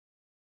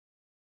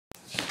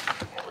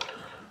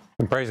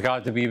And praise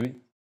God to be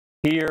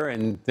here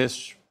in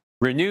this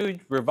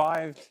renewed,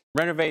 revived,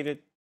 renovated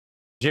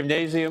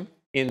gymnasium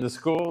in the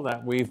school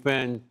that we've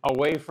been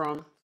away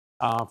from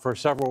for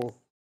several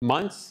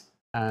months.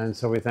 And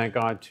so we thank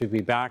God to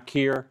be back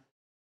here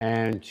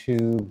and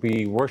to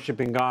be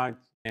worshiping God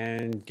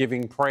and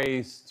giving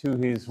praise to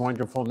his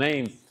wonderful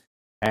name.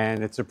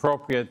 And it's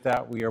appropriate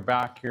that we are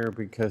back here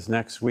because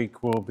next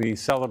week we'll be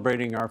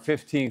celebrating our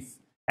 15th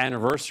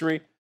anniversary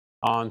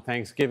on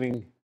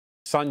Thanksgiving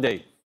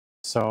Sunday.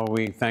 So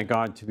we thank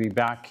God to be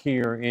back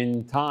here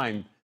in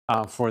time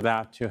for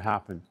that to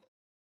happen.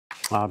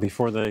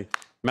 Before the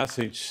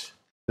message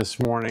this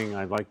morning,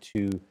 I'd like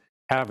to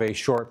have a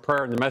short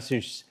prayer. And the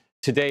message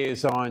today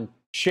is on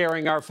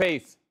sharing our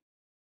faith,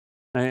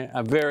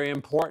 a very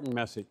important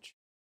message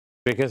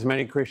because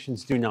many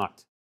Christians do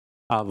not.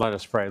 Let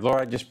us pray.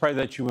 Lord, I just pray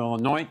that you will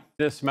anoint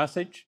this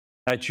message,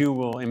 that you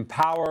will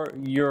empower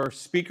your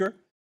speaker,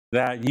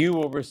 that you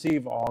will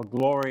receive all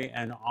glory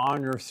and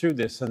honor through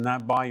this, and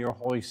that by your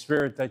Holy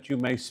Spirit that you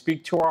may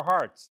speak to our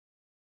hearts.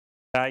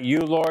 That you,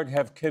 Lord,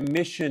 have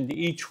commissioned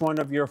each one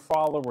of your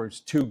followers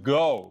to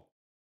go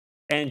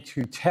and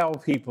to tell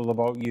people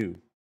about you.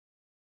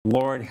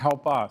 Lord,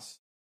 help us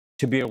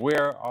to be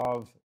aware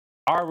of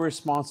our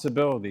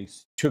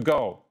responsibilities to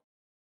go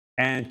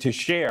and to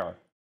share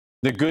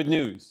the good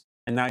news.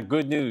 And that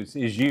good news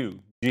is you,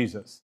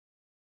 Jesus.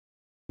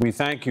 We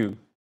thank you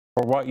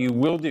for what you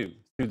will do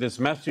through this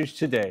message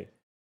today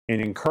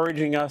in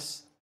encouraging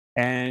us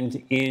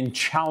and in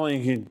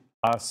challenging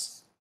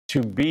us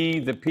to be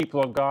the people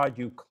of God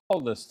you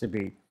called us to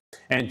be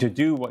and to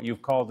do what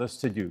you've called us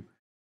to do.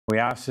 We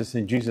ask this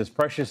in Jesus'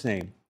 precious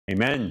name.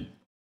 Amen.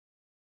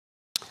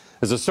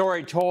 There's a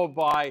story told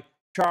by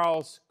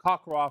Charles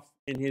Cockcroft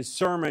in his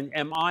sermon,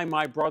 Am I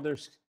My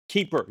Brother's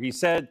Keeper? He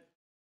said,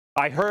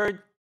 I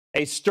heard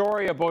a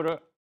story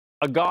about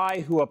a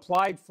guy who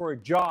applied for a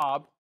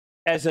job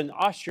as an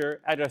usher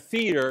at a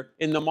theater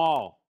in the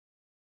mall.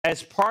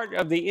 As part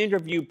of the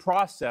interview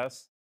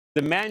process,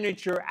 the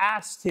manager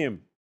asked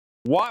him,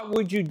 what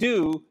would you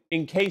do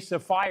in case a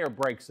fire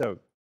breaks out?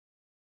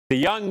 The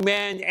young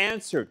man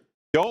answered,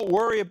 don't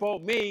worry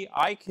about me,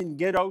 I can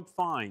get out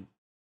fine.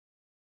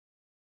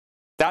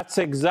 That's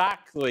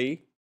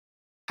exactly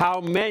how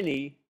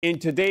many in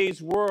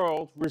today's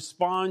world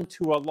respond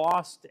to a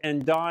lost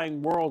and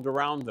dying world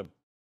around them.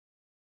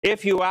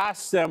 If you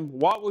ask them,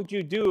 what would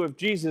you do if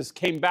Jesus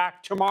came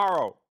back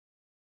tomorrow?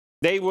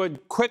 They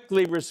would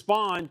quickly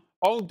respond,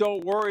 oh,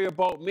 don't worry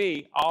about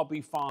me, I'll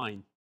be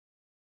fine.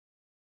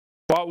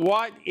 But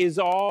what is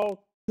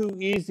all too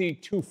easy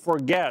to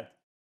forget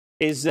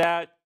is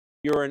that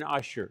you're an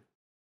usher.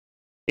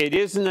 It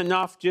isn't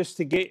enough just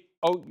to get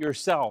out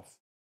yourself.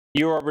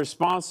 You are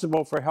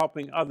responsible for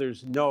helping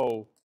others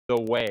know the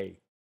way.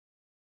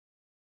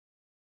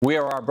 We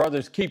are our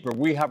brother's keeper.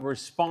 We have a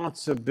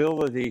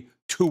responsibility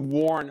to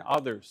warn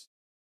others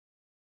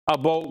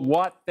about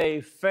what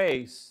they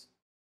face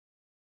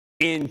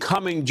in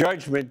coming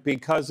judgment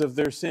because of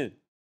their sin.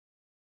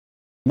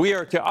 We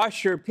are to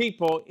usher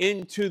people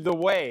into the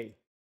way,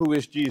 who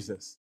is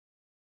Jesus.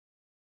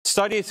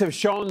 Studies have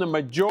shown the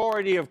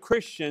majority of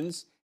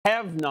Christians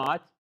have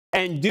not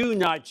and do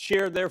not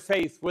share their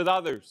faith with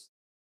others.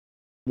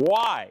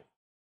 Why?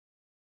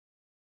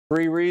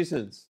 3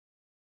 reasons.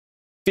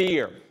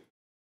 Fear.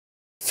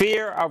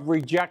 Fear of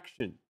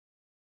rejection.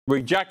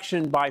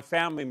 Rejection by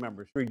family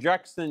members,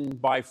 rejection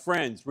by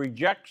friends,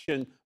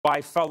 rejection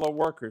by fellow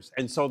workers.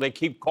 And so they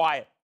keep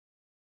quiet.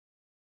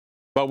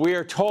 But we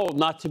are told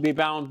not to be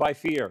bound by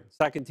fear.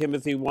 2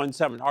 Timothy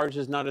 1:7. Ours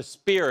is not a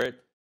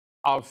spirit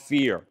of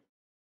fear.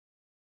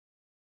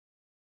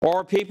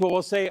 Or people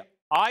will say,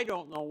 I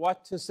don't know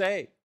what to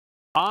say.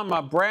 I'm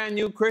a brand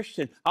new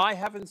Christian. I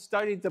haven't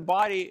studied the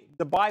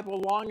Bible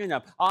long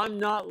enough. I'm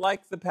not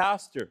like the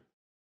pastor.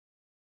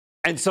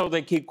 And so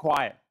they keep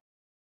quiet.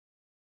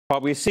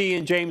 But we see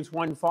in James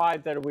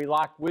 1:5 that if we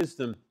lack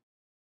wisdom,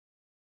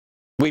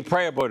 we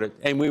pray about it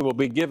and we will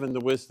be given the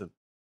wisdom.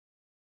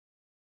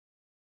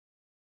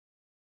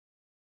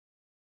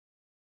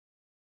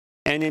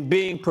 And in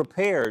being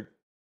prepared,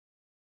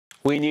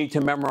 we need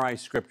to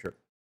memorize Scripture.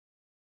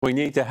 We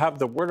need to have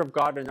the Word of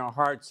God in our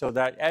hearts so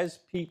that as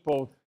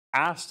people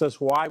ask us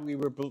why we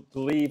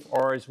believe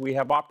or as we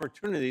have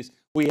opportunities,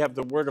 we have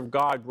the Word of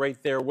God right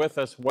there with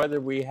us, whether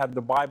we have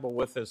the Bible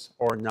with us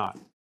or not.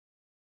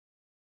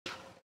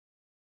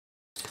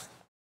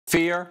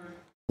 Fear,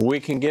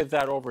 we can give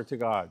that over to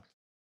God.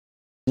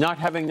 Not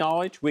having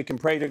knowledge, we can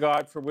pray to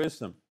God for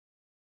wisdom.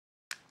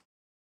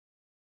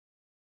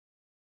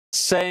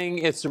 Saying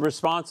it's the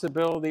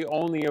responsibility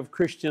only of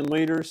Christian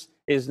leaders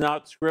is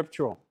not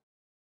scriptural.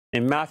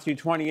 In Matthew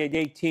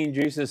 28:18,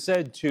 Jesus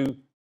said to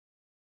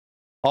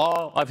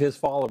all of his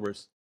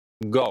followers,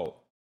 go.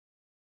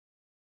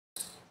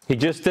 He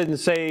just didn't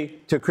say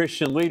to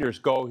Christian leaders,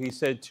 go. He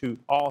said to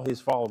all his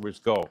followers,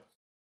 go.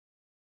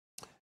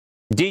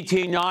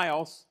 D.T.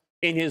 Niles,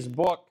 in his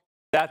book,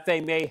 That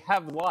They May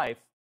Have Life,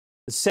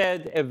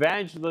 said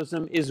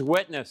evangelism is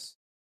witness.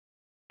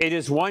 It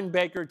is one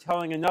beggar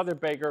telling another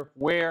beggar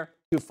where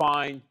to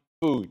find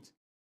food.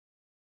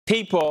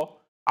 People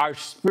are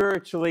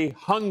spiritually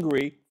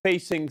hungry,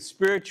 facing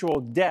spiritual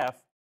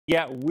death,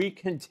 yet we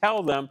can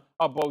tell them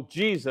about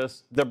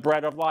Jesus, the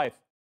bread of life.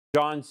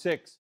 John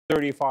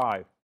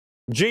 6:35.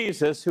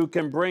 Jesus, who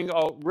can bring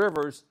out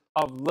rivers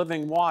of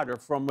living water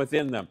from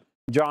within them.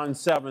 John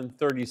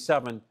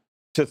 7:37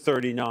 to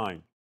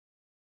 39.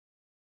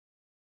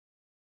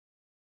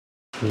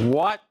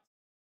 What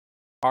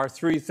are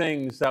three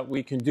things that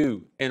we can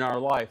do in our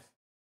life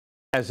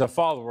as a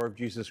follower of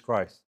Jesus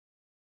Christ?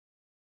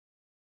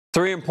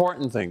 Three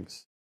important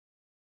things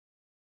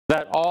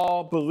that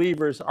all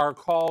believers are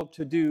called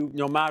to do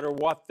no matter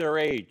what their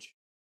age.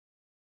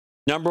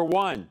 Number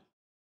one,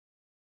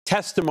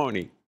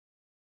 testimony.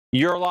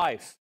 Your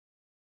life.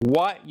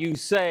 What you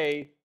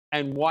say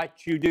and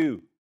what you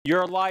do.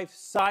 Your life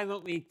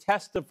silently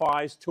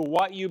testifies to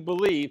what you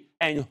believe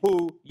and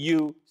who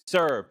you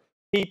serve.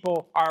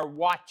 People are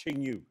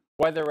watching you,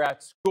 whether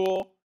at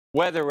school,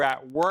 whether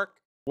at work,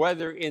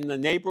 whether in the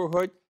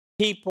neighborhood.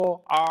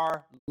 People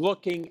are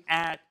looking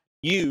at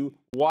you.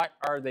 What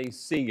are they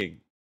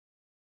seeing?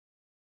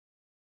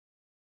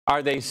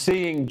 Are they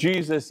seeing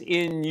Jesus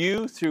in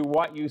you through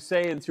what you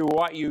say and through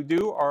what you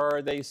do? Or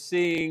are they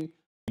seeing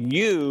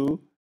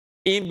you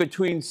in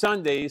between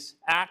Sundays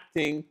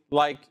acting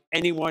like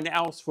anyone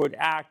else would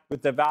act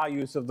with the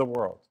values of the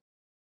world?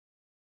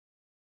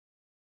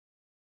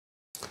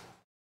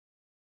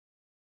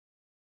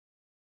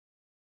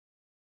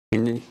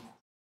 In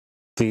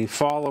the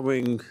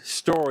following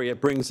story, it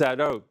brings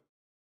that out.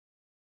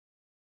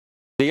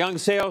 The young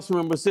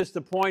salesman was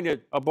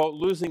disappointed about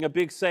losing a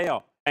big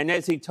sale. And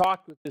as he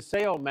talked with the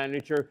sales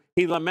manager,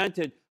 he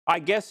lamented, "I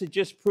guess it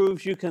just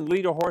proves you can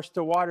lead a horse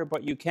to water,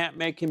 but you can't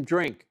make him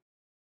drink."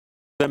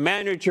 The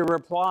manager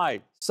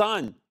replied,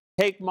 "Son,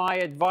 take my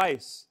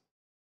advice.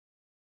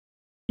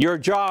 Your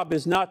job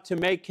is not to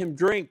make him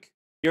drink.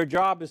 Your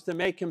job is to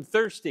make him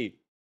thirsty."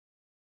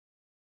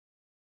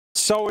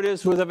 So it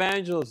is with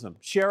evangelism,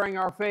 sharing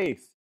our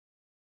faith.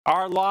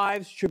 Our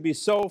lives should be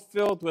so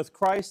filled with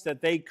Christ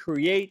that they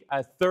create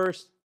a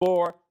thirst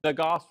for the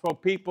gospel.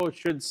 People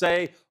should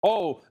say,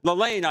 "Oh,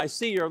 Lelaine, I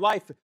see your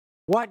life.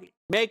 What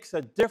makes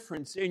a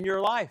difference in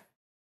your life?"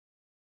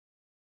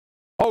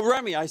 "Oh,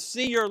 Remy, I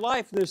see your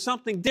life. There's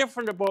something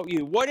different about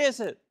you. What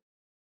is it?"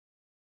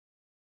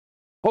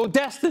 "Oh,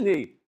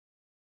 Destiny,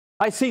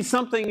 I see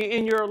something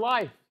in your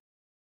life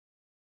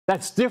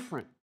that's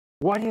different.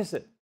 What is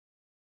it?"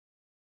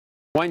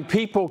 When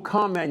people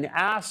come and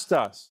ask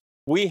us,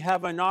 we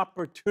have an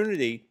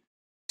opportunity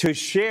to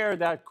share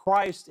that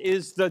Christ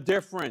is the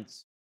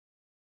difference.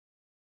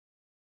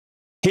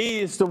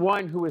 He is the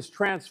one who has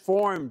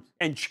transformed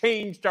and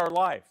changed our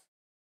life.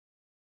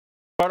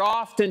 But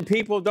often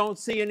people don't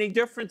see any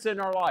difference in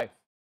our life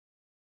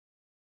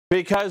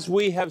because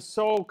we have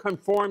so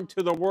conformed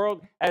to the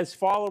world as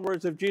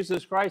followers of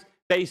Jesus Christ,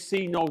 they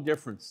see no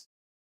difference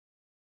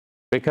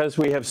because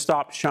we have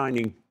stopped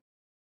shining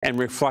and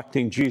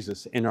reflecting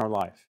Jesus in our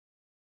life.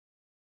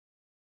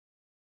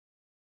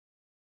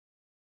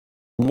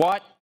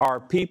 What are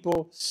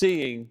people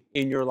seeing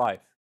in your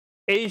life?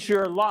 Is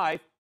your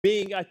life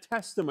being a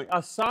testimony,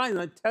 a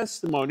silent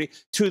testimony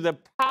to the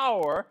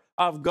power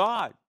of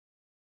God,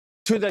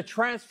 to the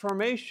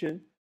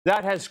transformation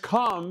that has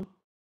come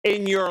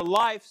in your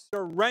life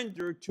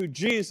surrendered to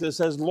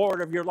Jesus as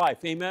Lord of your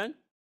life? Amen?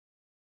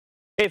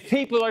 If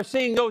people are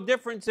seeing no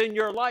difference in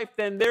your life,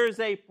 then there's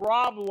a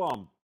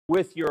problem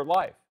with your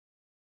life.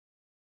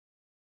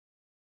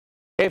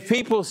 If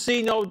people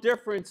see no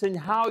difference in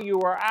how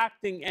you are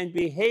acting and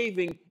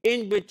behaving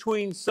in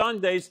between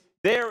Sundays,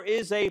 there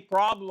is a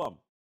problem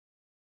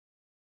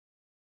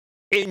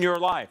in your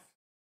life.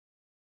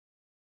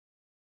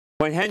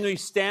 When Henry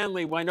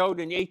Stanley went out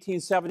in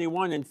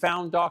 1871 and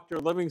found Dr.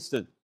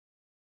 Livingstone,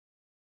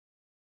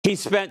 he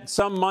spent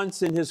some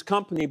months in his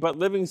company, but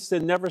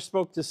Livingstone never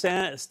spoke to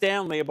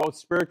Stanley about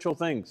spiritual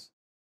things.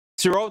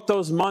 Throughout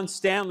those months,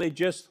 Stanley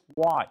just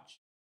watched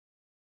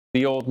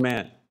the old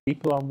man.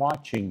 People are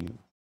watching you.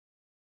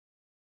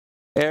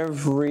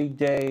 Every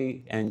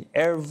day and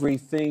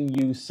everything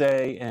you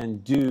say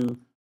and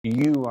do,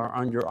 you are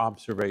under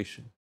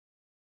observation.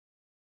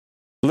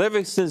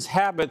 Livingstone's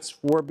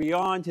habits were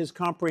beyond his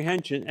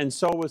comprehension, and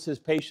so was his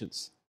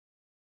patience.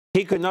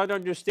 He could not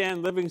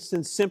understand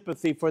Livingstone's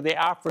sympathy for the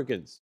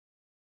Africans.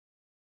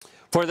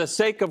 For the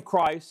sake of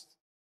Christ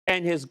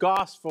and his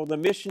gospel, the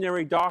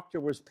missionary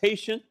doctor was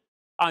patient,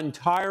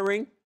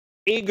 untiring,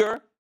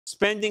 eager,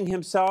 spending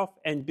himself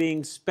and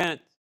being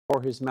spent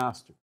for his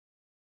master.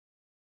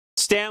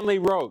 Stanley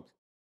wrote,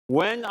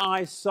 "When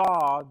I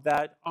saw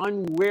that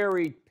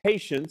unwearied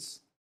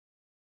patience,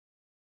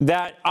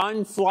 that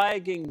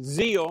unflagging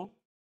zeal,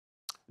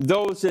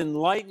 those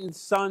enlightened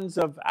sons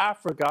of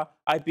Africa,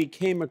 I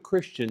became a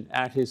Christian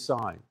at his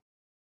side,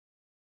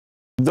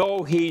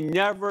 though he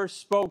never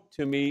spoke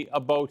to me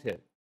about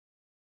it."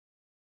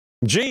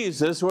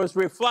 Jesus was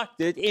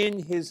reflected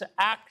in his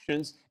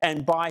actions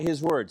and by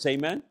his words.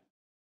 Amen?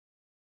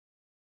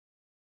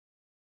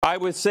 I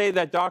would say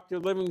that Dr.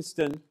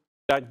 Livingstone,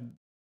 that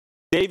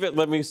David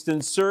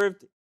Livingstone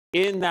served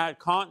in that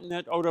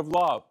continent out of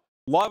love.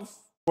 Love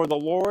for the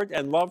Lord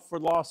and love for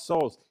lost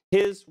souls.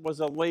 His was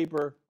a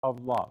labor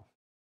of love.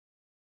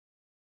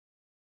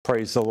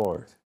 Praise the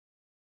Lord.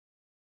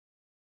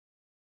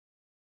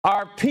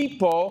 Are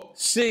people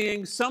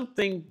seeing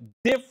something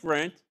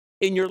different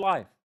in your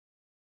life?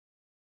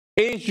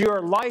 Is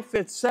your life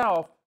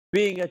itself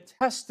being a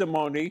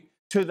testimony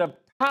to the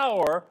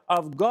power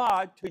of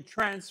God to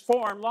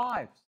transform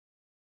lives?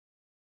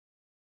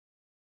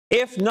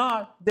 If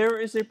not, there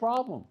is a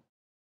problem.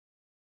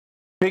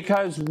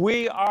 Because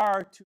we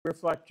are to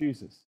reflect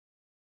Jesus.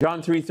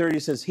 John 3:30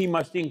 says, he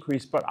must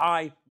increase, but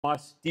I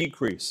must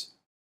decrease.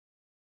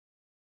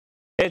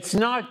 It's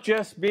not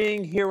just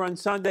being here on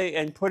Sunday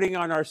and putting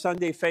on our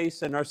Sunday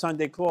face and our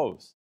Sunday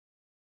clothes.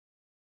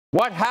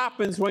 What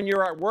happens when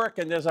you're at work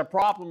and there's a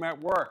problem at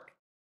work?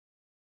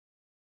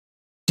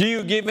 Do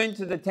you give in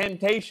to the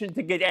temptation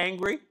to get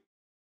angry,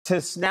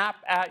 to snap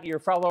at your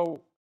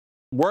fellow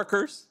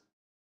workers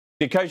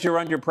because you're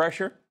under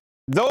pressure?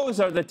 Those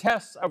are the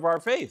tests of our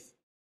faith.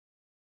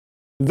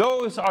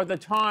 Those are the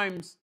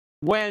times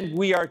when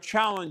we are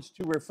challenged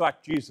to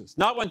reflect Jesus.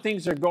 Not when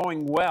things are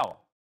going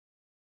well,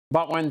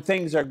 but when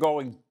things are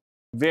going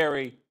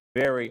very,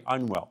 very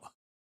unwell,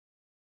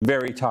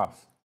 very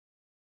tough.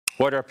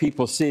 What are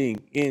people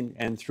seeing in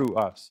and through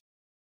us?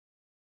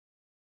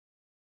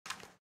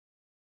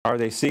 Are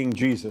they seeing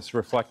Jesus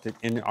reflected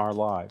in our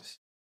lives?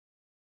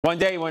 One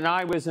day when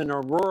I was in a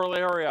rural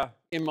area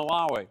in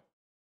Malawi,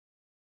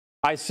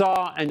 I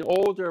saw an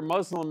older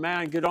Muslim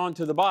man get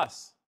onto the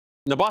bus.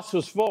 And the bus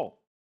was full.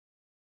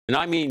 And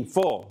I mean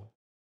full.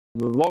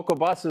 The local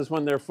buses,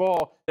 when they're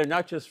full, they're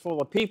not just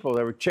full of people.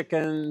 There were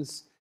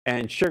chickens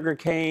and sugar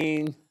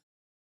cane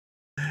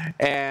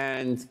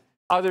and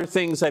other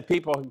things that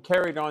people had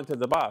carried onto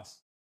the bus.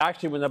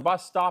 Actually, when the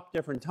bus stopped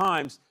different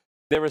times,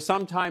 there were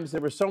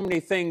so many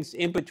things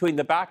in between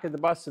the back of the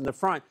bus and the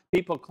front,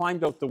 people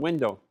climbed out the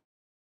window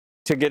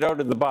to get out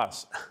of the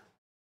bus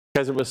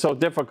because it was so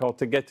difficult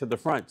to get to the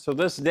front. So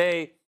this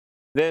day,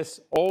 this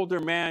older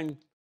man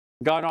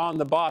got on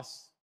the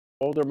bus,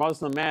 older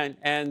Muslim man,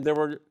 and there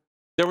were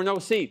no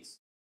seats.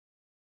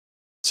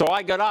 So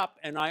I got up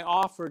and I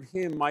offered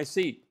him my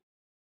seat.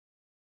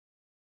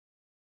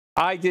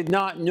 I did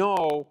not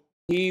know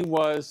he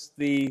was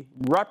the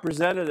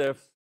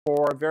representative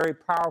for a very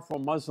powerful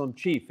Muslim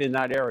chief in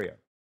that area.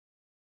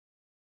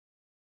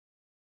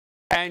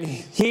 And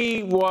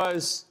he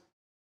was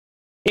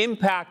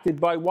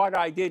impacted by what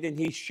I did, and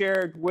he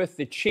shared with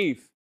the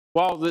chief.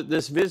 Well,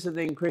 this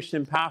visiting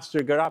Christian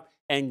pastor got up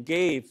and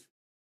gave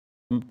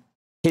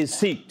his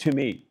seat to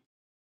me.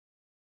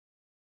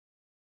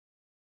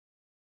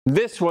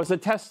 This was a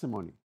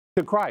testimony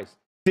to Christ.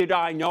 Did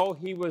I know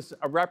he was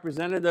a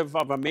representative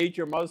of a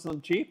major Muslim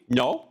chief?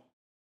 No.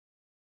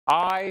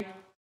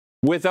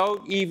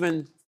 Without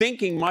even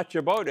thinking much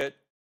about it,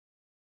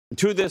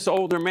 to this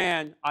older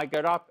man, I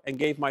got up and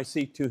gave my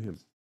seat to him.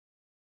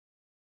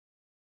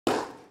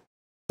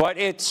 But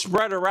it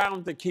spread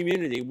around the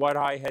community what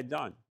I had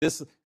done.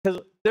 Because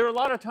there are a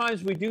lot of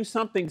times we do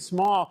something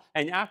small,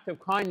 an act of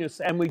kindness,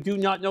 and we do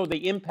not know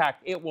the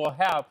impact it will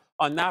have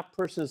on that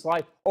person's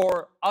life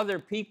or other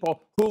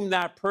people whom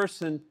that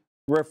person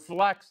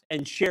reflects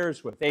and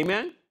shares with.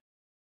 Amen?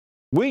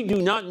 We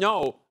do not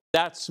know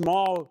that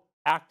small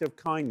act of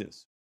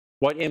kindness,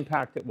 what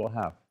impact it will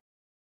have.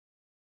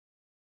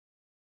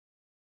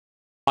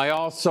 I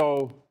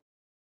also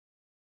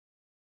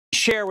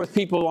share with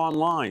people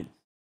online.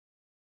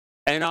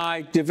 And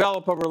I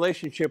develop a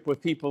relationship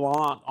with people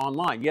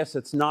online. Yes,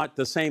 it's not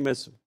the same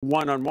as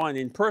one-on-one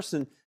in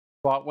person,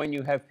 but when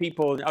you have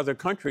people in other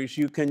countries,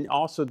 you can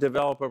also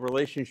develop a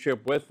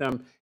relationship with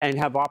them and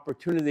have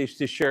opportunities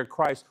to share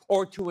Christ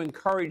or to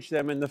encourage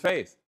them in the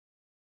faith.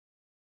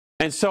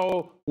 And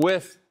so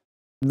with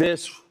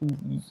this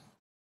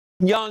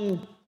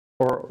young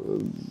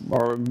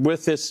or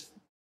with this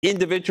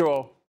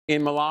individual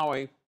in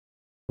Malawi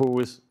who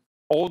was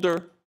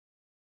older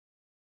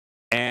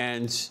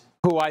and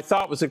who I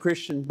thought was a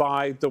Christian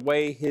by the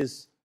way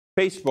his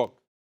Facebook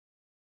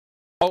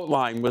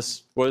outline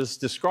was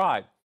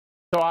described.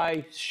 So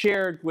I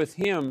shared with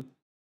him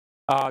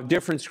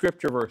different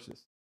scripture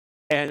verses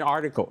and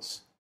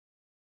articles.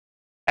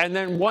 And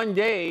then one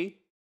day,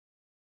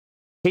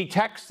 he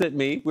texted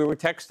me. We were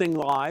texting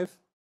live,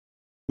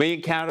 me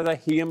in Canada,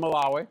 he in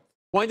Malawi.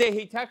 One day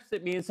he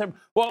texted me and said,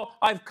 well,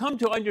 I've come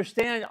to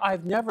understand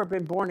I've never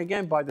been born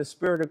again by the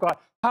Spirit of God.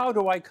 How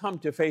do I come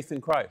to faith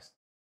in Christ?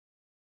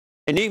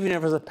 And even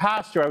if as a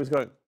pastor, I was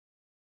going,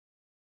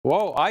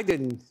 whoa, I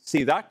didn't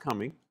see that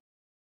coming.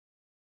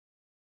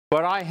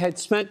 But I had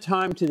spent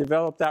time to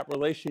develop that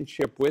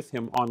relationship with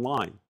him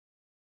online.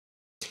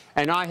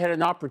 And I had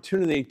an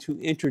opportunity to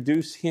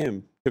introduce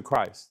him to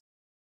Christ.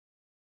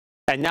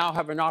 And now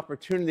have an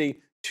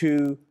opportunity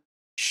to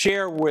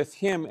share with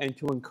him and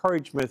to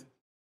encourage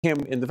him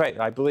in the faith.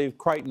 I believe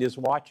Crichton is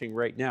watching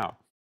right now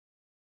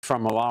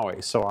from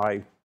Malawi. So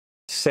I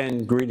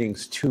send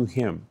greetings to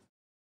him.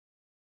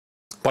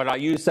 But I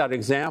use that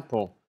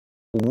example.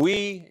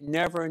 We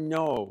never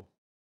know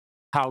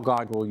how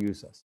God will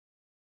use us.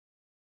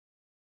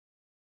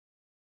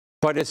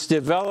 but it's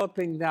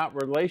developing that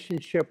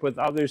relationship with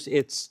others.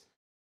 It's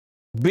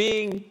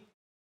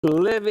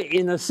live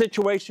in a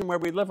situation where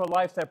we live a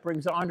life that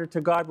brings honor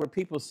to God, where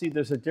people see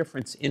there's a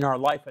difference in our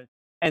life,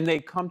 and they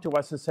come to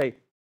us and say,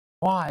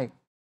 why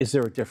is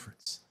there a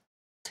difference?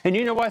 And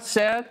you know what's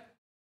sad?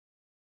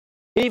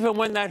 Even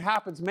when that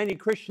happens, many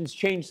Christians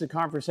change the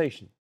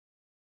conversation.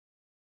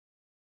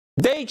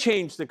 They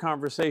change the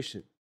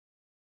conversation.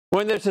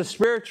 When there's a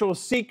spiritual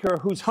seeker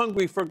who's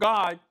hungry for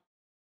God,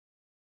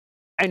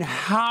 and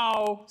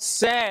how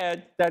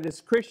sad that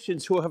it's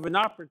Christians who have an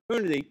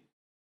opportunity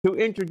to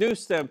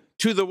introduce them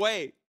to the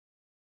way,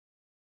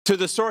 to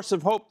the source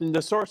of hope and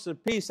the source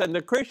of peace, and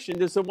the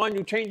Christian is the one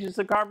who changes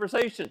the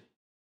conversation.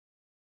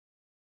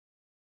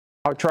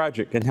 How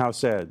tragic and how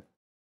sad.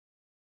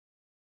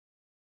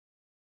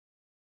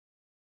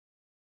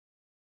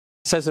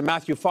 It says in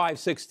Matthew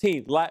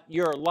 5:16, let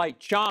your light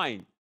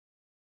shine.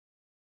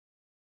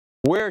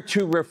 We're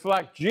to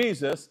reflect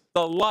Jesus,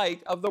 the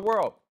light of the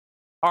world.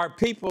 Are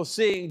people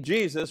seeing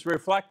Jesus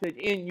reflected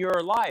in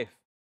your life?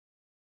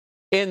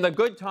 In the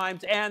good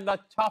times and the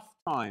tough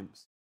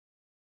times?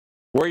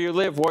 Where you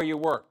live, where you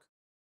work.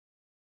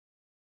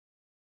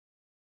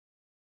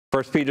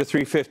 1 Peter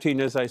 3:15,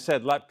 as I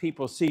said, let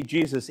people see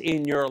Jesus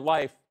in your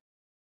life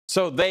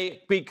so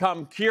they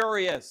become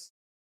curious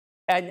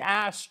and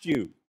ask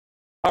you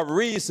a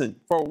reason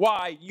for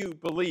why you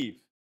believe.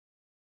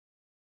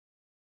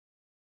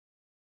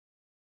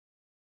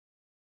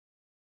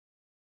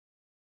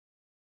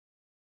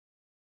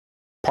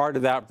 Part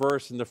of that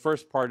verse, in the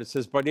first part, it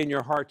says, but in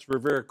your hearts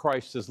revere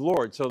Christ as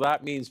Lord. So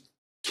that means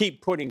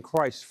keep putting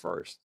Christ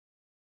first.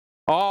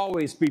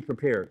 Always be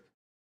prepared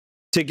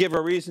to give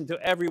a reason to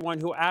everyone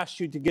who asks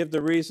you to give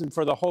the reason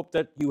for the hope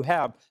that you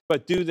have,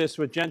 but do this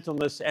with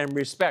gentleness and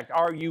respect.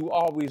 Are you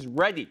always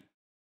ready?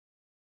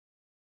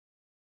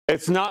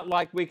 It's not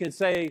like we can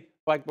say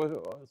like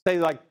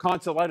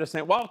Consoletta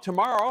saying, well,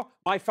 tomorrow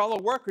my fellow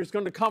worker is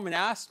going to come and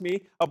ask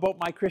me about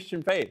my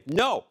Christian faith.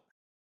 No.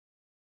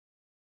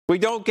 We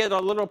don't get a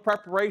little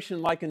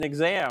preparation like an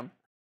exam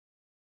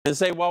and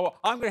say, well,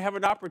 I'm going to have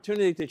an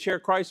opportunity to share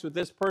Christ with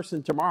this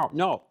person tomorrow.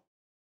 No.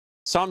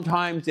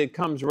 Sometimes it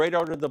comes right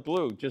out of the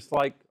blue, just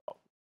like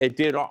it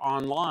did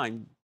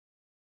online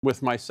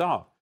with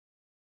myself.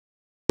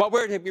 But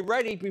we're to be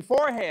ready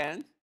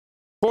beforehand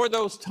for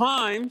those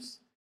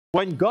times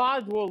when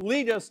God will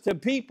lead us to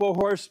people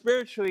who are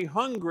spiritually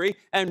hungry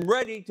and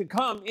ready to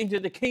come into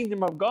the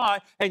kingdom of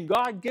God. And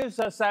God gives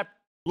us that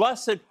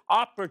blessed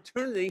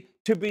opportunity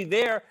to be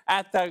there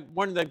at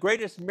one of the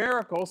greatest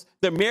miracles,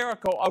 the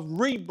miracle of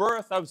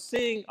rebirth, of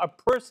seeing a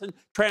person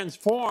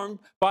transformed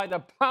by the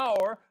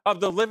power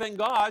of the living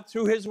God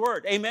through his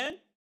word. Amen?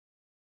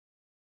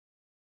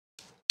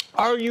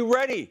 Are you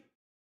ready?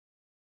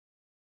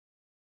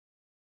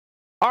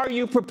 Are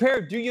you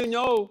prepared? Do you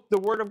know the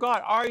word of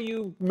God? Are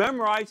you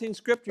memorizing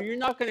scripture? You're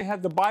not going to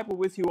have the Bible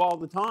with you all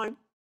the time.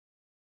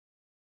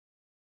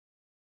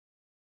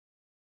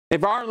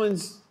 If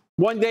Arlen's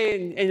one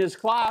day in his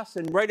class,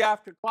 and right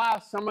after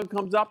class, someone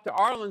comes up to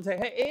Arlen and says,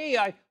 hey,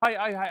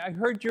 I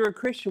heard you're a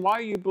Christian. Why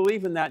are you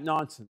believing that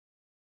nonsense?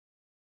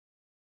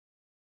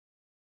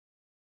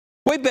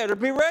 We better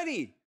be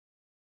ready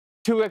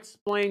to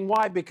explain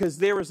why, because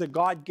there is a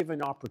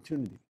God-given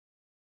opportunity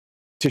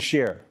to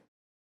share.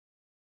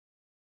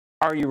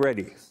 Are you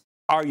ready?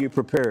 Are you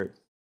prepared?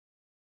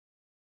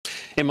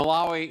 In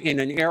Malawi, in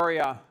an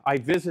area I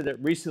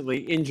visited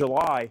recently in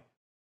July,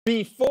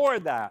 before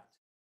that,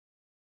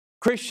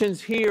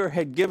 Christians here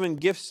had given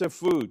gifts of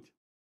food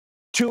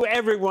to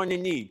everyone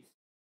in need.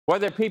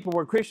 Whether people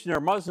were Christian or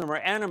Muslim or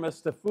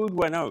animist, the food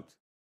went out.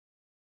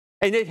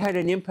 And it had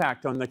an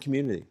impact on the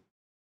community.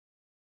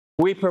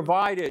 We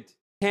provided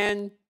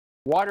 10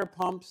 water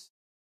pumps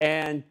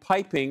and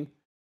piping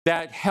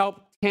that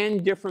helped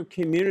 10 different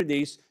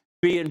communities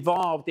be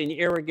involved in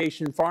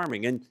irrigation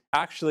farming. And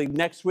actually,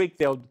 next week,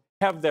 they'll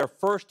have their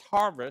first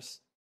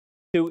harvest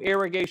through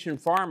irrigation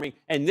farming,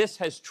 and this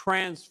has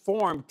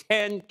transformed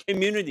 10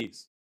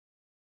 communities.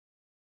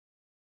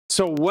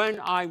 So when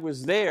I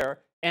was there,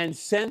 and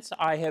since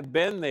I have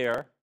been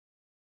there,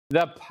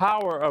 the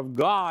power of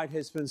God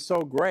has been so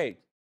great.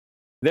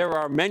 There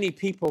are many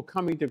people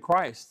coming to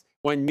Christ.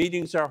 When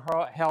meetings are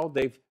held,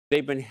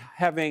 they've been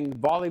having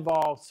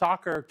volleyball,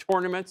 soccer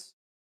tournaments.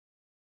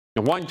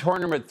 In one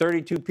tournament,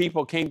 32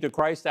 people came to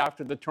Christ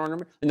after the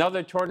tournament.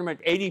 Another tournament,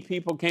 80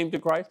 people came to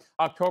Christ.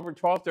 October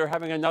 12th, they're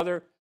having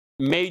another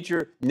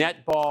major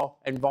netball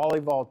and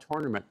volleyball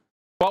tournament.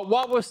 But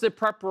what was the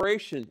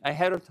preparation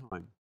ahead of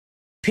time?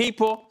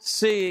 People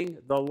seeing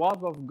the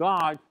love of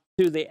God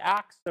through the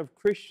acts of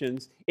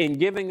Christians in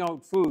giving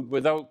out food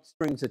without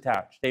strings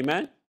attached.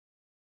 Amen?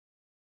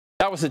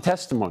 That was a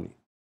testimony.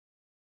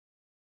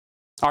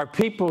 Are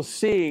people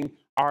seeing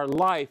our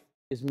life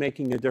is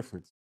making a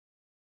difference?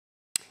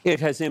 It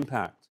has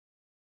impact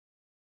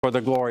for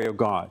the glory of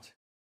God.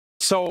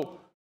 So,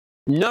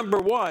 number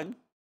one,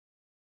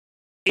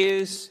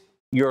 is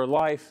your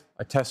life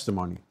a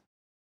testimony?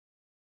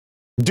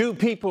 Do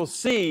people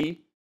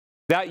see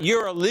that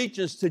your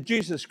allegiance to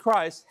Jesus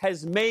Christ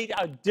has made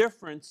a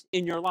difference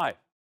in your life?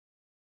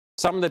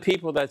 Some of the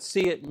people that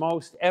see it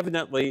most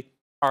evidently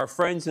are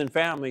friends and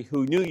family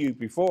who knew you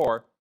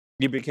before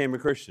you became a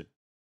Christian.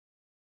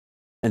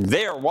 And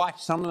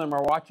some of them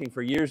are watching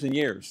for years and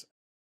years.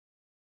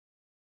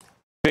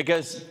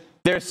 Because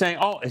they're saying,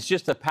 oh, it's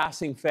just a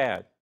passing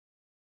fad.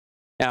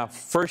 Now,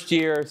 first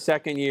year,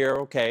 second year,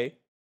 okay.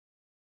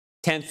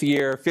 10th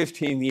year,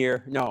 15th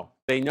year, no.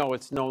 They know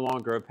it's no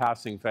longer a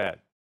passing fad.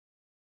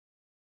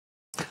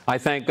 I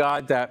thank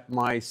God that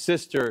my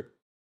sister,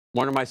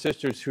 one of my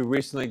sisters who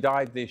recently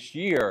died this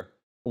year,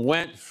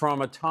 went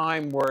from a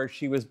time where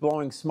she was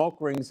blowing smoke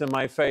rings in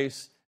my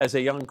face as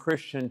a young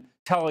Christian,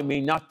 telling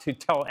me not to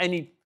tell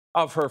any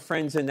of her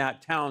friends in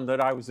that town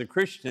that I was a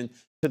Christian,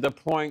 to the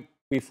point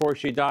before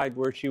she died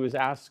where she was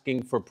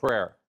asking for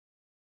prayer.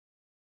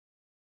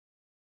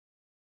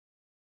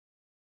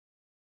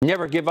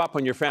 Never give up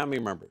on your family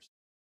members.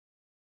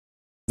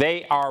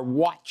 They are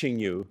watching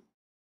you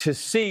to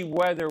see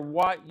whether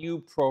what you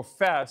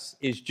profess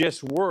is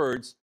just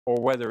words or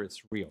whether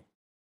it's real.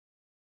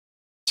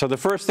 So the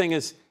first thing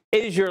is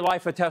your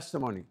life a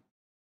testimony?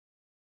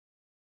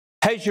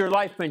 Has your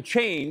life been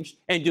changed,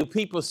 and do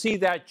people see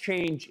that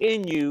change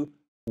in you,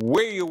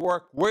 where you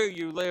work, where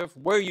you live,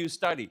 where you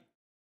study?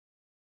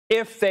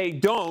 If they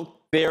don't,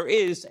 there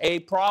is a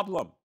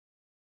problem.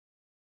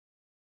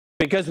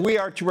 Because we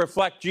are to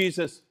reflect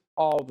Jesus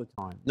all the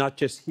time, not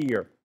just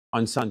here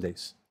on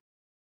Sundays.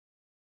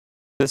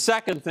 The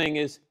second thing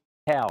is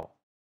tell.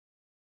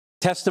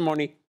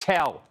 Testimony,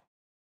 tell.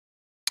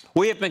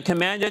 We have been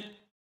commanded,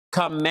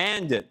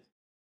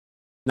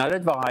 not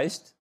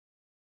advised,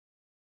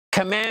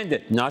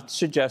 commanded, not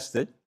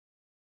suggested,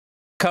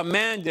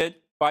 commanded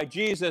by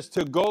Jesus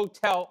to go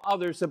tell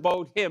others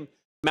about him.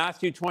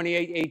 Matthew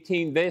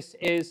 28:18, this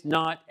is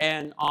not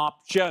an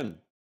option.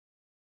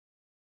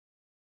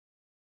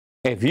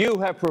 If you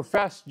have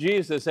professed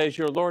Jesus as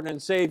your Lord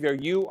and Savior,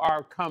 you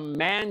are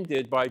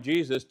commanded by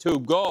Jesus to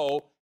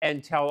go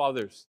and tell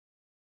others.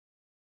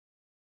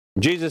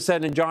 Jesus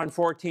said in John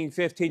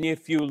 14:15,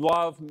 if you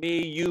love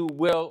me, you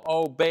will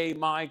obey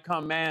my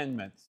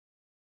commandments.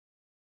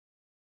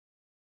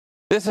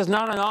 This is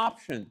not an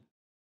option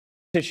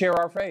to share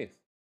our faith.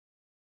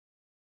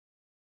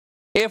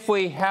 If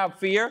we have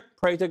fear,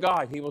 pray to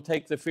God. He will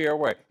take the fear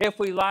away. If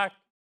we lack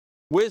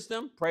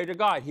wisdom, pray to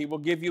God. He will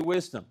give you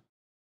wisdom.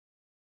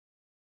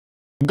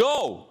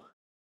 Go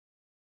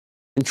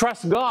and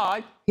trust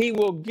God. He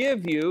will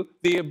give you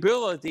the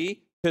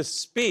ability to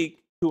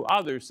speak to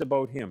others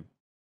about him.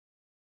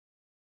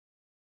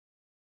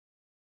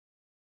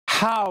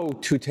 How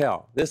to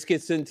tell. This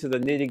gets into the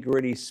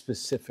nitty-gritty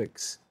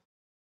specifics.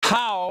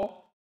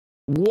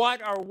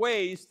 What are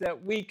ways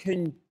that we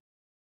can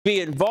be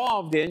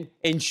involved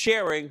in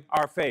sharing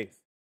our faith?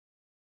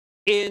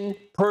 In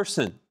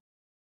person.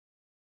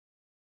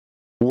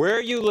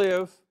 Where you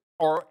live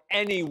or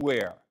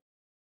anywhere.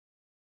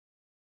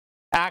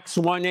 Acts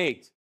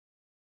 1:8.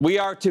 We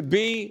are to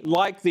be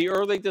like the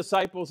early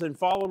disciples and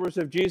followers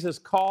of Jesus,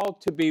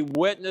 called to be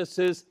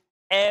witnesses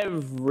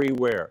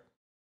everywhere.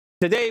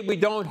 Today, we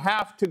don't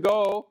have to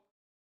go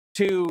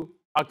to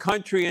a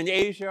country in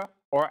Asia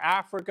or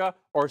Africa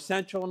or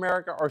Central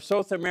America or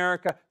South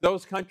America.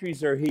 Those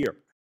countries are here,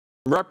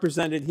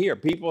 represented here.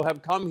 People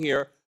have come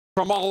here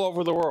from all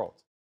over the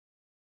world.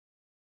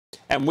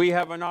 And we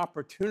have an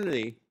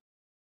opportunity.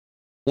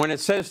 When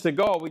it says to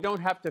go, we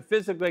don't have to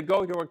physically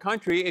go to a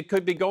country. It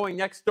could be going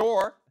next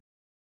door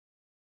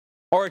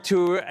or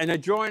to an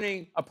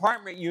adjoining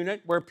apartment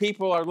unit where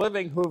people are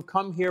living who have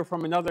come here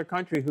from another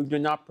country who do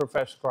not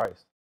profess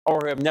Christ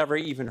or have never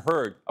even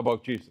heard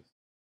about Jesus.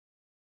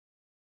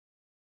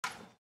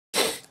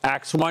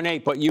 Acts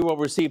 1:8, but you will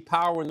receive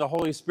power when the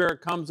Holy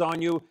Spirit comes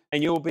on you,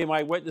 and you will be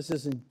my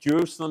witnesses in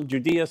Jerusalem,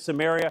 Judea,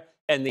 Samaria,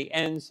 and the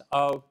ends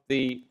of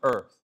the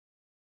earth.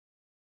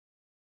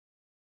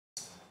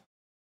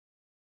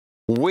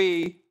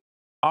 We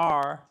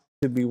are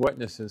to be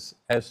witnesses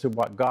as to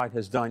what God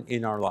has done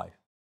in our life.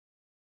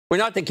 We're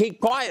not to keep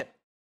quiet.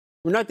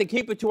 We're not to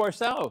keep it to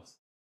ourselves.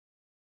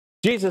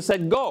 Jesus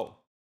said, go.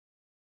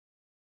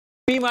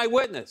 Be my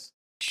witness.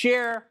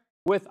 Share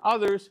with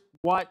others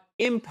what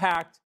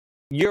impact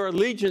your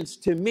allegiance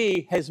to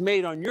me has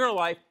made on your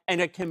life, and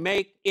it can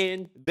make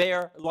in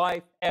their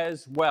life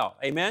as well.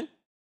 Amen?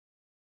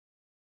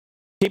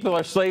 People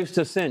are slaves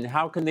to sin.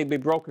 How can they be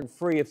broken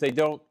free if they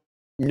don't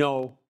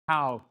know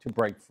how to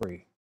break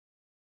free?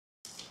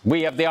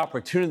 We have the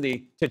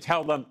opportunity to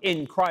tell them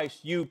in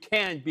Christ you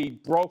can be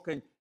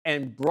broken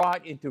and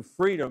brought into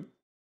freedom.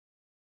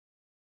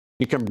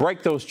 You can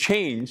break those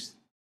chains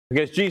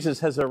because Jesus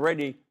has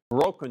already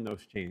broken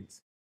those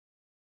chains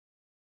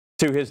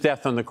through his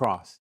death on the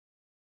cross.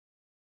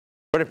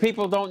 But if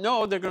people don't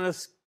know, they're going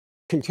to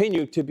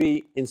continue to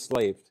be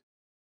enslaved.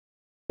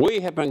 We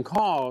have been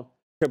called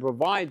to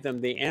provide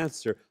them the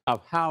answer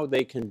of how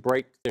they can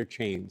break their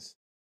chains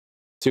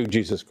through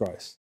Jesus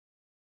Christ.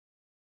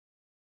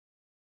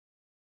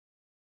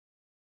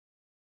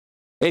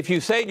 If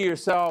you say to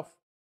yourself,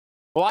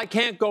 well, I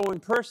can't go in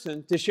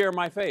person to share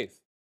my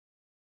faith,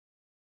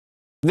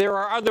 there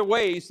are other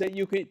ways that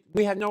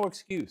we have no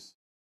excuse.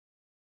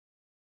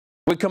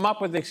 We come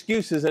up with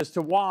excuses as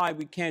to why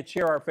we can't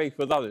share our faith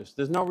with others.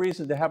 There's no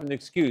reason to have an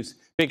excuse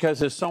because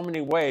there's so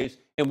many ways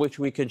in which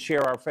we can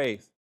share our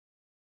faith,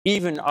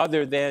 even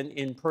other than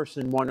in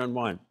person,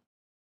 one-on-one.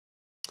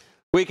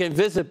 We can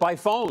visit by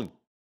phone.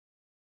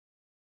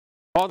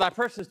 Oh, that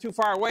person's too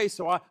far away,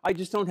 so I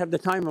just don't have the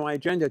time on my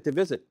agenda to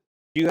visit.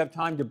 Do you have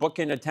time to book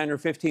in a 10 or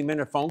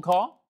 15-minute phone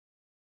call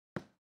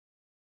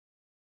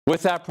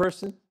with that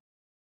person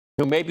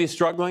who may be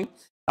struggling?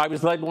 I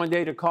was led one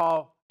day to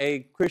call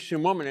a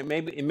Christian woman.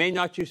 It may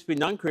not just be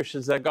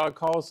non-Christians that God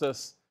calls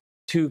us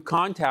to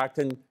contact,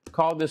 and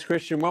called this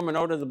Christian woman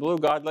out of the blue.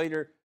 God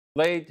later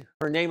laid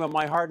her name on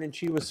my heart, and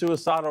she was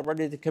suicidal,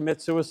 ready to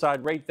commit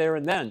suicide right there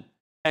and then.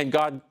 And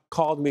God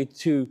called me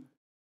to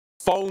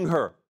phone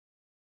her.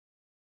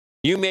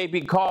 You may be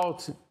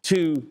called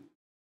to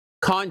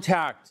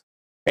contact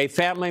a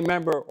family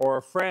member or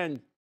a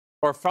friend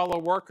or fellow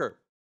worker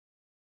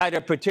at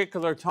a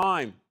particular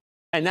time.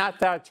 And at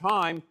that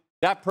time,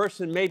 that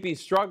person may be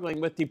struggling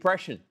with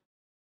depression.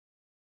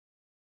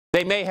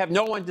 They may have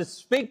no one to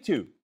speak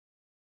to.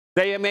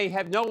 They may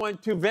have no one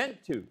to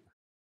vent to.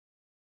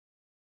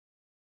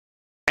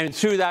 And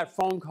through that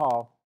phone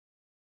call,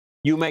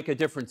 you make a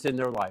difference in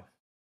their life.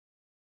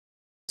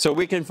 So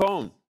we can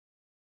phone.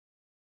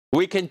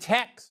 We can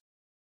text.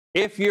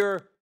 If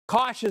you're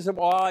cautious of,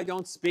 oh, I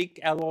don't speak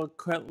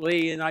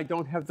eloquently and I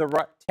don't have the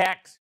right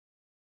text,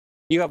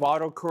 you have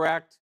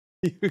autocorrect.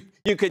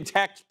 You can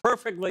text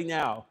perfectly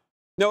now.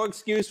 No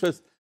excuse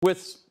with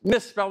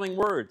misspelling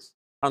words,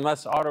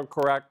 unless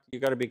autocorrect. You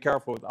got to be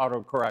careful with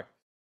autocorrect.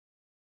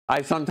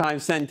 I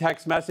sometimes send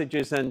text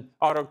messages and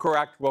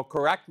autocorrect will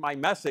correct my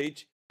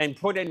message and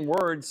put in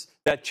words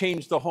that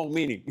change the whole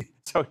meaning.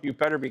 So you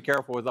better be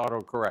careful with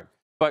autocorrect.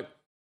 But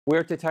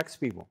where to text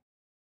people?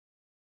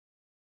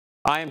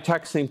 I am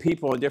texting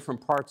people in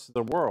different parts of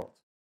the world.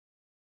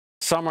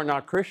 Some are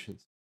not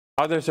Christians.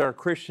 Others are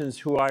Christians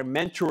who I'm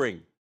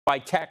mentoring by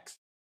text.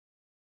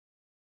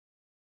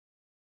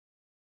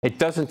 It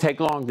doesn't take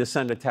long to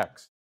send a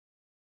text,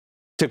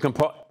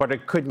 but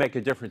it could make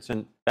a difference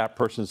in that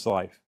person's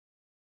life.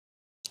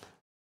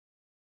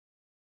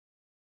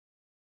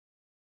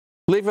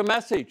 Leave a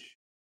message.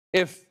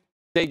 If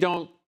they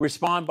don't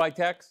respond by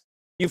text,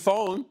 you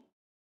phone.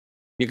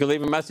 You can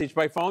leave a message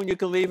by phone. You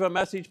can leave a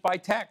message by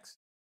text.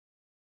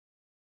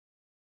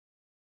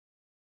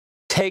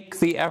 Take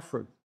the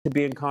effort to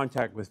be in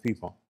contact with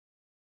people.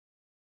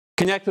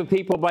 Connect with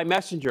people by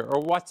Messenger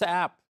or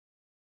WhatsApp.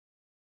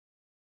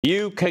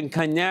 You can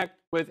connect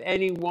with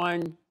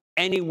anyone,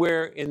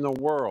 anywhere in the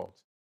world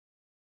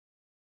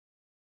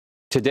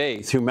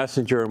today through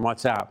Messenger and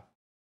WhatsApp.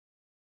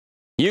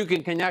 You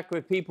can connect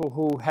with people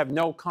who have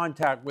no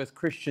contact with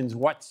Christians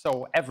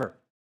whatsoever,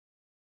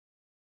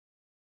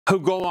 who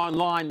go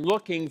online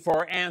looking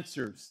for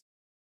answers,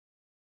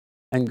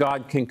 and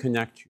God can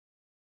connect you.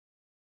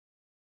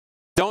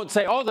 Don't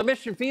say, oh, the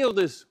mission field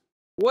is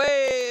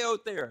way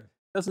out there.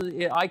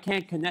 I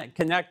can't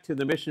connect to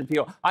the mission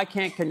field. I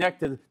can't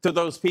connect to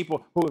those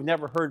people who have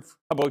never heard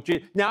about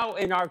Jesus. Now,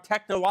 in our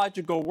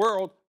technological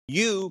world,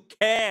 you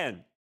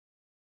can.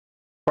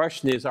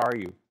 Question is, are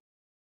you?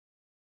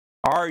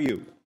 Are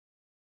you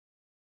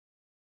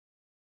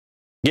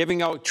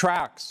giving out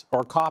tracts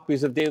or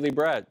copies of Daily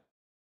Bread?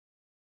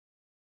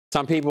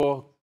 Some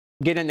people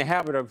get in the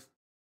habit of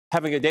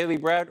having a Daily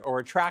Bread or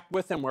a tract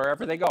with them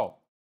wherever they go.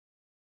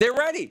 They're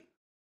ready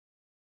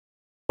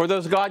for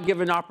those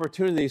God-given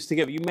opportunities to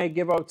give. You may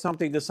give out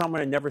something to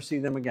someone and never see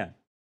them again.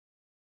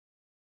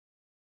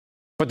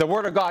 But the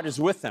Word of God is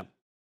with them.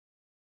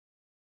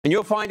 And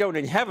you'll find out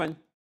in heaven,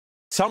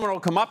 someone will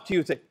come up to you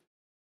and say,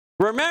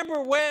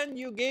 remember when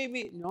you gave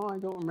me... No, I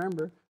don't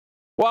remember.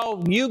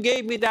 Well, you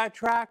gave me that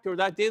tract or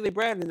that Daily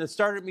Bread, and it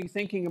started me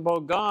thinking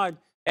about God,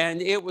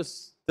 and it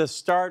was the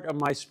start of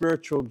my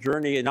spiritual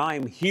journey, and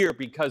I'm here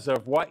because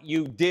of what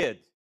you did.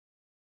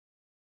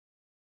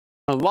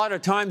 A lot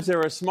of times there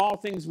are small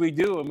things we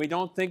do and we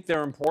don't think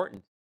they're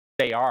important.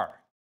 They are.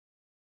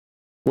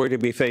 We're to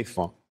be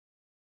faithful.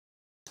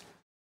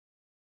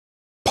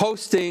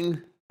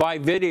 Posting by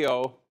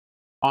video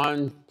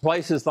on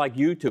places like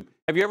YouTube.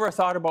 Have you ever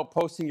thought about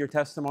posting your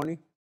testimony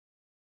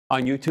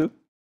on YouTube?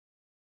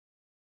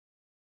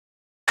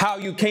 How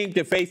you came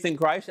to faith in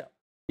Christ?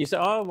 You say,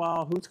 oh,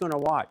 well, who's going to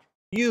watch?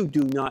 You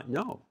do not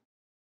know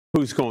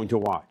who's going to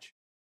watch.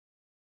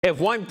 If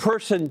one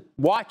person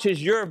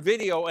watches your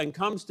video and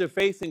comes to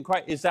faith in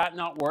Christ, is that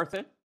not worth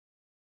it?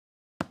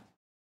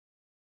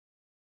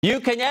 You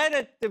can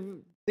edit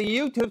the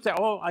YouTube, say,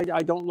 oh,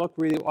 I don't look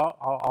really,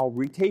 I'll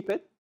retape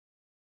it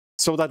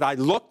so that I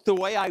look the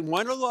way I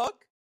want to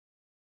look.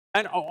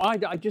 And oh,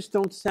 I just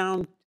don't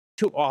sound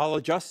too, I'll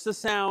adjust the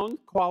sound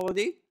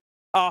quality.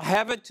 I'll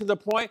have it to the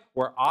point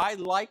where I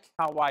like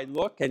how I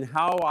look and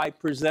how I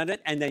present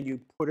it, and then you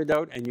put it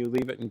out and you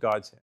leave it in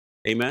God's hand.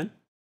 Amen?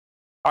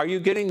 Are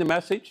you getting the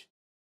message?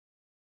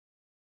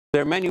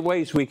 There are many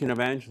ways we can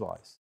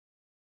evangelize.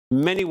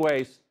 Many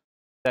ways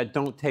that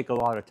don't take a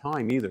lot of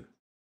time either.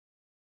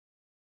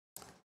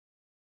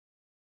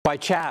 By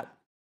chat.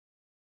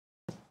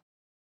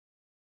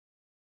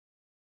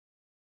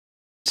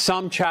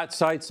 Some chat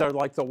sites are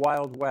like the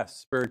Wild West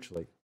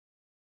spiritually.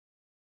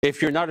 If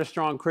you're not a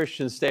strong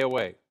Christian, stay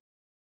away.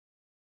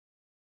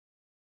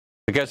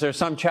 Because there are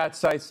some chat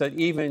sites that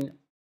even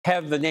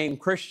have the name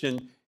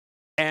Christian,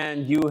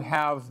 and you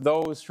have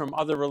those from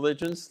other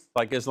religions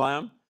like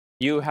Islam.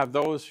 You have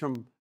those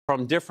from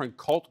different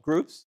cult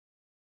groups.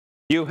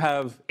 You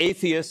have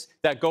atheists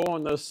that go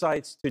on those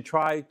sites to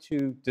try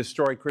to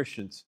destroy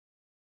Christians,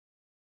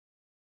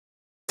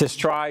 to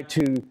try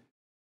to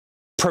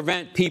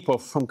prevent people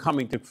from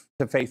coming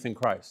to faith in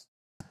Christ.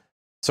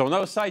 So on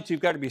those sites,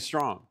 you've got to be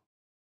strong.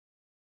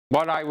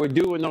 What I would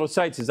do in those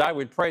sites is I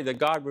would pray that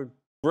God would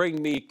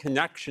bring me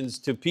connections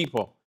to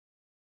people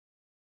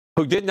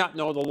who did not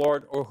know the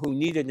Lord or who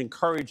needed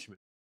encouragement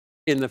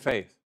in the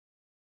faith.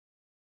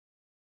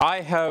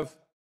 I have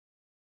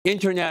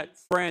internet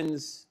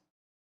friends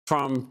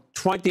from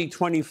 20,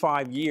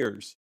 25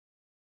 years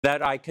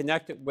that I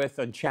connected with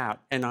on chat,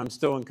 and I'm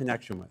still in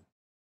connection with.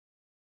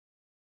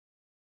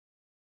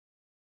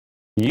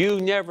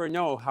 You never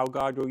know how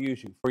God will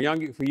use you. For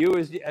you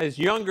as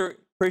younger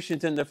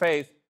Christians in the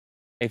faith,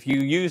 if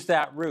you use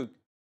that route,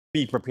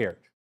 be prepared.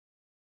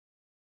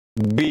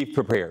 Be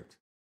prepared.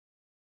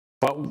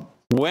 But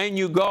when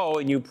you go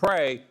and you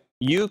pray,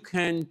 you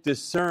can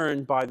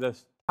discern by the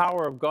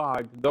power of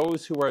God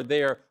those who are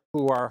there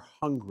who are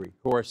hungry,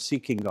 who are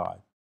seeking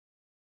God.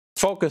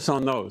 Focus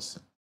on those,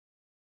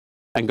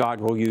 and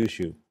God will use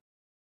you.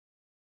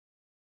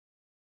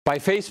 By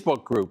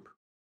Facebook group,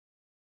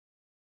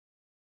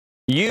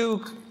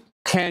 you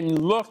can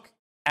look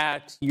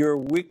at your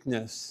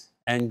weakness,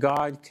 and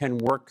God can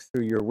work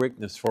through your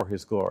weakness for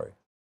His glory.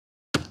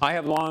 I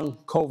have long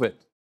COVID.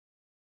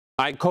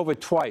 I had COVID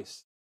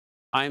twice.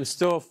 I am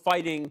still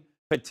fighting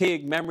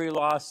fatigue, memory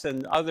loss,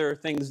 and other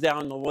things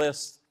down the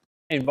list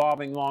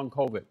involving long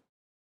COVID.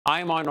 I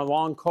am on a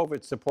long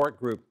COVID support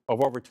group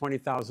of over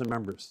 20,000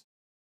 members.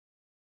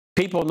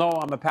 People know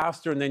I'm a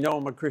pastor and they know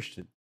I'm a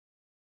Christian.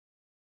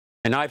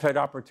 And I've had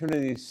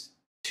opportunities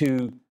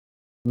to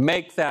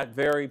make that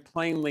very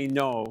plainly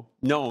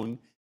known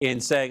in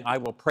saying, I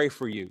will pray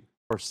for you,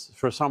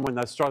 for someone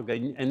that's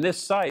struggling. And this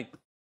site,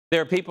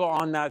 there are people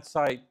on that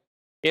site,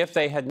 if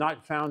they had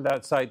not found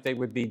that site, they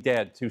would be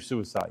dead through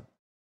suicide.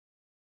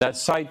 That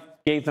site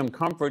gave them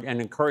comfort and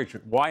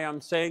encouragement. Why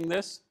I'm saying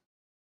this?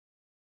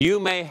 You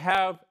may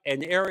have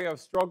an area of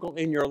struggle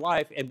in your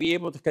life and be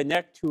able to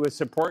connect to a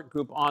support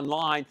group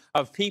online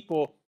of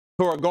people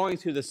who are going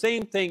through the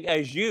same thing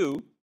as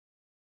you,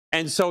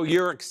 and so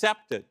you're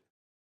accepted.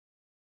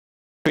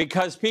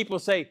 Because people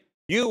say,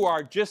 you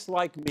are just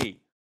like me.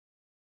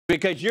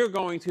 Because you're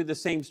going through the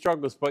same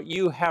struggles, but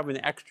you have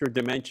an extra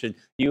dimension.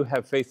 You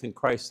have faith in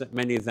Christ that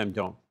many of them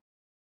don't.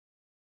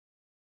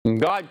 And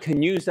God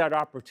can use that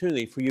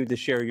opportunity for you to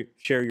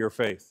share your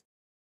faith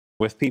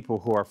with people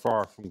who are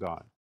far from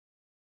God.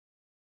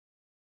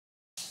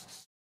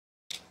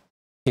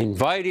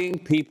 Inviting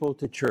people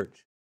to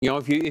church. You know,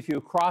 if you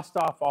crossed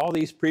off all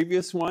these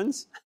previous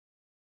ones,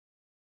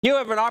 you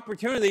have an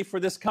opportunity for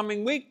this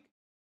coming week,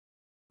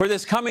 for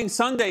this coming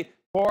Sunday,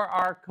 for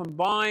our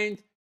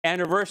combined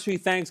anniversary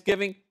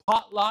Thanksgiving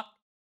potluck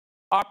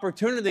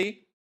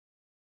opportunity.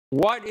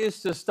 What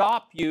is to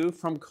stop you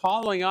from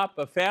calling up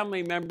a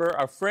family member,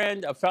 a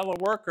friend, a fellow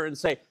worker and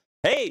say,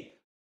 hey,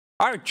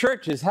 our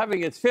church is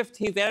having its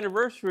 15th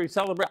anniversary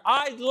celebration.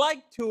 I'd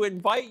like to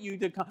invite you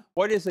to come.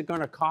 What is it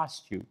going to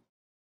cost you?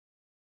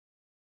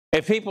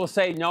 If people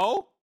say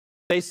no,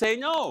 they say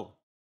no.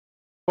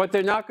 But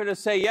they're not going to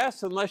say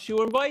yes unless you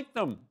invite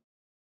them.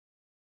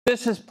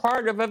 This is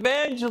part of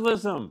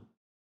evangelism.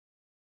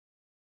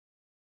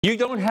 You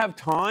don't have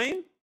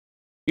time.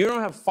 You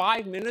don't have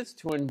 5 minutes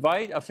to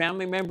invite a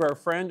family member, a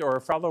friend, or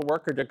a fellow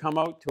worker to come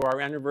out to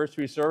our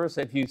anniversary service.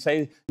 If you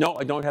say, no,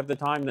 I don't have the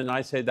time, then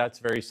I say that's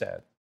very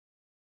sad.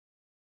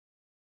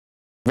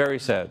 Very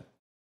sad.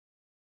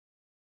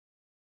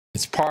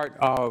 It's part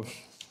of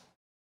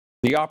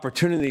the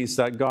opportunities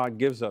that God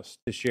gives us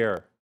to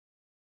share.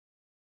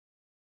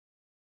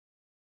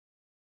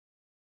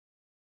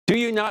 Do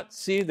you not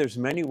see there's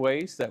many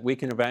ways that we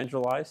can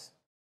evangelize?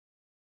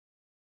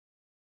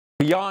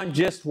 Beyond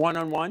just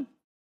one-on-one?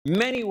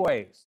 Many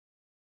ways.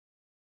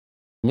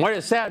 What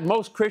is sad,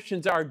 most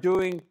Christians are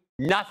doing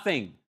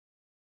nothing.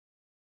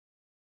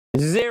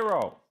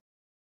 Zero.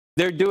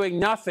 They're doing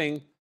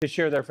nothing to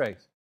share their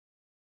faith.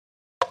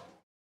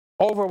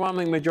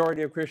 Overwhelming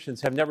majority of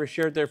Christians have never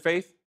shared their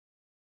faith,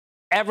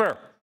 ever.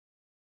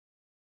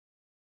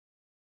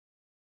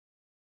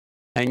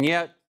 And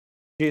yet,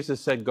 Jesus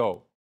said,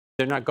 go.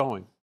 They're not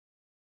going.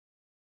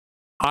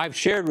 I've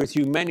shared with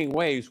you many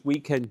ways we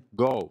can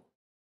go.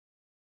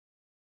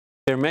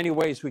 There are many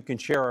ways we can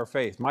share our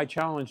faith. My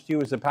challenge to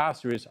you as a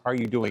pastor is, are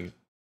you doing it?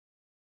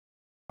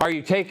 Are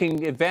you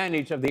taking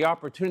advantage of the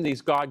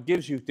opportunities God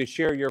gives you to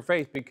share your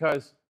faith?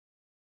 Because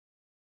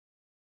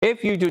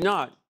if you do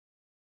not,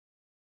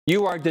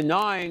 you are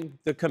denying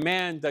the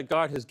command that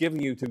God has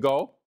given you to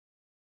go,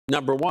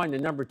 number one.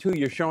 And number two,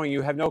 you're showing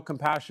you have no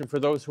compassion for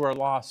those who are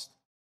lost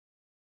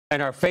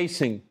and are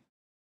facing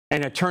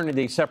an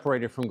eternity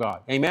separated from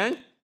God. Amen?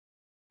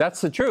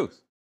 That's the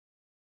truth.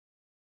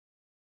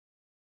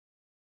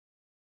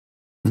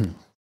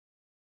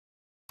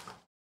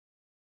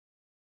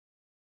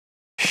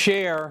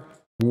 Share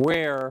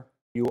where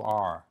you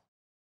are.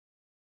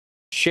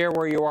 Share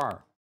where you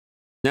are.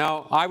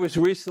 Now, I was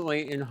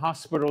recently in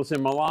hospitals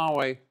in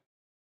Malawi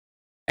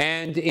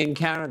and in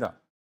Canada.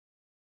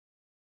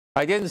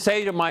 I didn't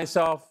say to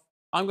myself,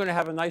 I'm going to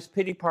have a nice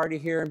pity party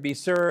here and be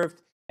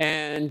served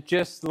and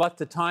just let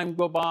the time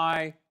go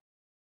by.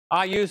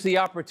 I used the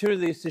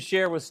opportunities to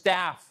share with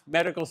staff,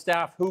 medical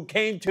staff, who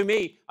came to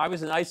me. I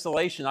was in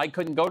isolation. I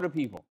couldn't go to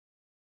people.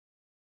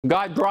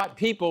 God brought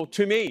people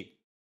to me.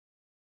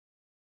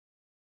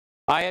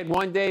 I had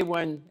one day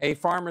when a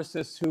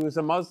pharmacist who was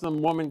a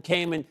Muslim woman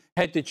came and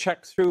had to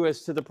check through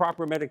as to the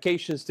proper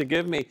medications to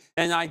give me.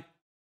 And I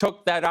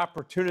took that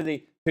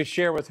opportunity to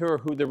share with her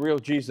who the real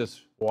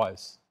Jesus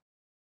was.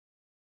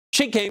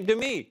 She came to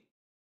me.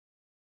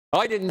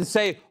 I didn't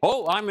say,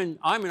 oh, I'm in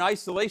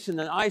isolation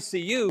in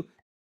ICU.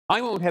 I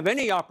won't have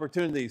any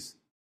opportunities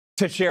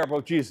to share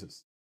about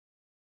Jesus.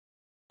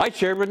 I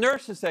shared with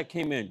nurses that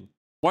came in.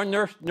 One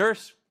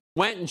nurse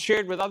went and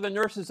shared with other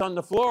nurses on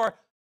the floor.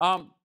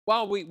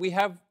 Well, we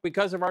have,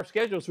 because of our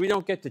schedules, we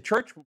don't get to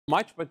church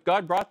much, but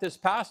God brought this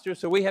pastor,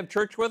 so we have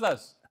church with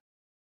us.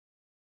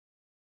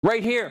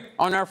 Right here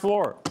on our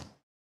floor.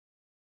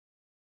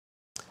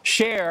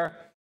 Share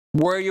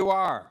where you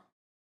are.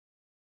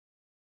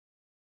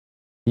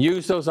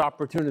 Use those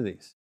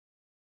opportunities.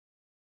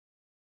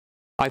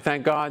 I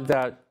thank God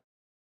that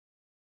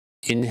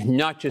in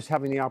not just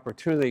having the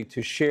opportunity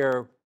to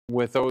share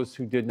with those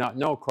who did not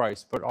know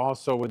Christ, but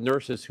also with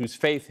nurses whose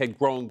faith had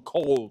grown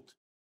cold.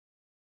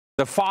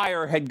 The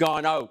fire had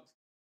gone out.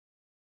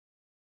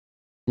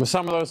 With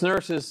some of those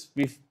nurses,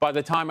 by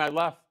the time I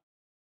left,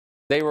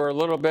 they were a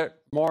little bit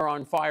more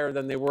on fire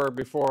than they were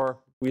before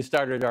we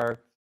started our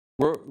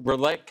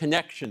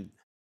connection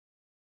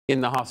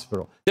in the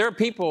hospital. There are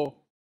people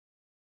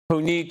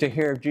who need to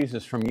hear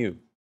Jesus from you.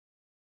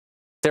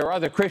 There are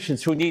other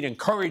Christians who need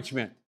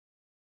encouragement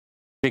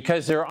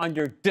because they're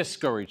under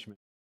discouragement.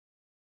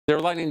 They're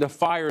letting the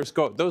fires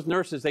go. Those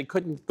nurses, they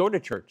couldn't go to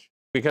church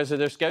because of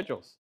their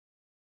schedules.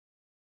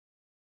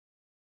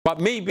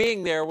 But me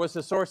being there was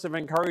a source of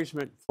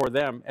encouragement for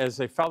them as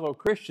a fellow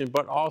Christian,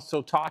 but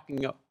also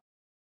talking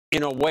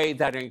in a way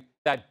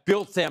that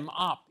built them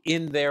up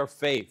in their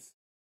faith.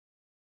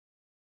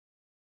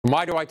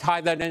 Why do I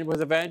tie that in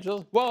with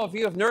evangelism? Well, if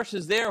you have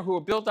nurses there who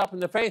are built up in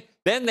the faith,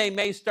 then they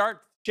may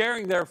start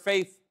sharing their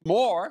faith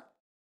more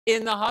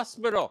in the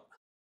hospital.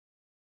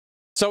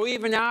 So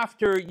even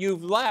after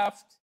you've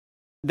left,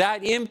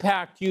 that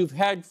impact you've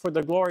had for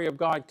the glory of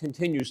God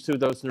continues through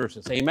those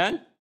nurses.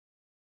 Amen?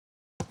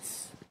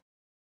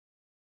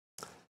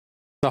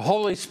 The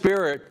Holy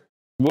Spirit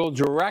will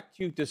direct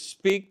you to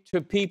speak to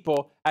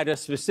people at a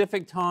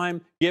specific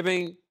time,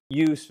 giving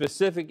you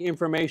specific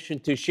information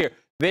to share.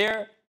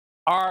 There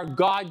are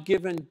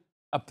God-given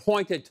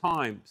appointed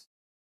times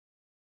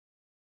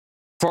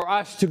for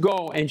us to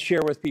go and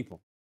share with people.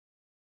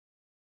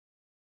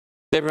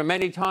 There are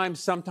many times,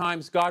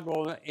 sometimes God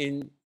will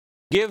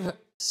give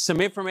some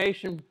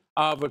information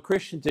of a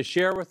Christian to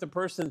share with the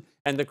person,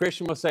 and the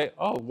Christian will say,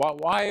 oh,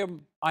 why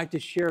am I to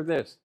share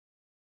this?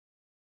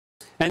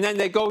 And then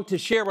they go to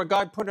share what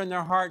God put in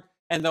their heart,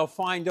 and they'll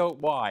find out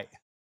why.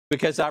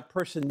 Because that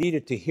person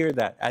needed to hear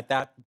that at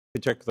that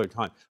particular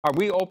time. Are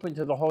we open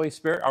to the Holy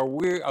Spirit? Are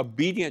we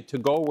obedient to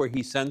go where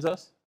He sends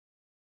us?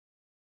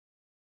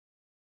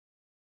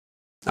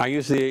 I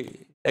use the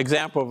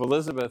example of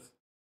Elizabeth.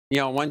 You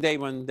know, one day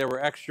when there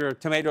were extra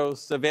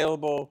tomatoes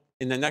available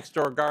in the next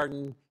door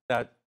garden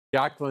that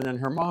Jacqueline and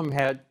her mom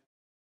had,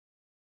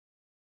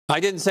 I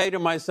didn't say to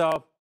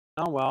myself,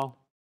 oh, well,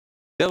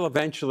 they'll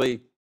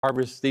eventually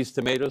harvest these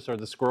tomatoes, or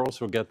the squirrels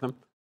will get them.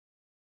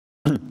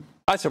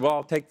 I said, well,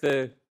 I'll take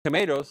the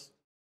tomatoes.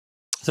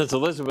 Since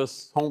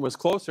Elizabeth's home was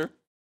closer,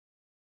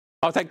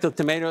 I'll take the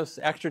tomatoes,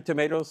 extra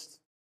tomatoes,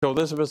 to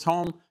Elizabeth's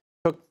home,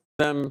 took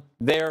them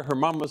there. Her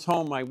mom was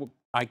home.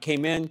 I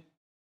came in,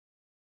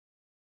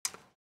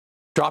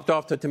 dropped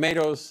off the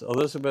tomatoes.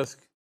 Elizabeth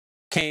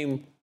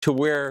came to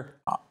where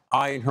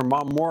I and her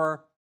mom were.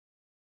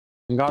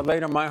 And God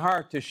laid on my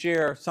heart to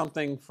share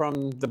something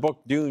from the book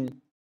Dune,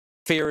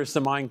 Fear is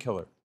the Mind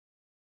Killer.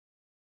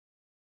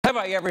 Have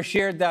I ever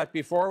shared that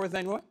before with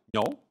anyone?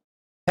 No.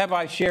 Have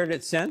I shared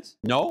it since?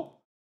 No.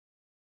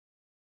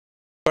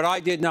 But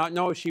I did not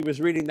know she was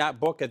reading that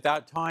book at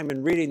that time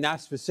and reading that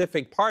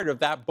specific part of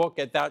that book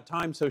at that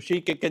time so she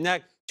could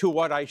connect to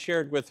what I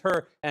shared with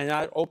her, and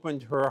that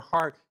opened her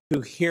heart to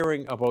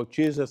hearing about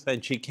Jesus,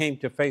 and she came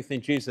to faith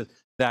in Jesus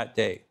that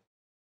day.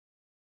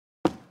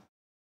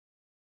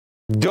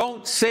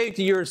 Don't say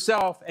to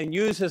yourself and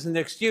use as an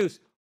excuse,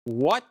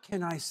 what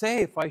can I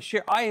say if I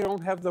share? I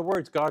don't have the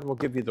words. God will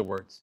give you the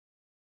words.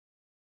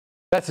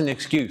 That's an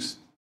excuse.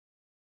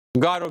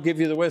 God will give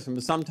you the wisdom.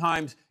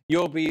 Sometimes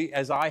you'll be,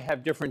 as I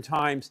have different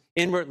times,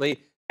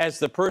 inwardly, as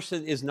the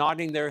person is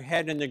nodding their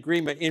head in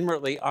agreement,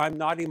 inwardly, I'm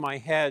nodding my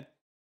head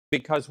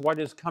because what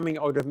is coming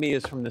out of me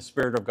is from the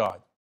Spirit of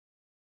God.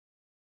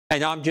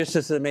 And I'm just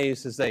as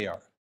amazed as they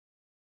are.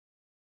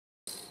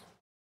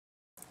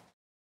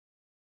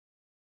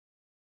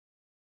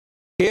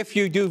 If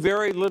you do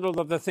very little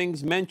of the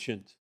things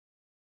mentioned,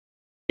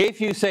 if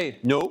you say,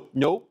 nope,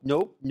 nope,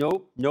 nope,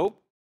 nope,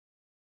 nope,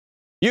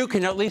 you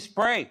can at least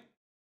pray.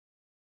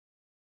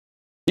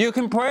 You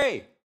can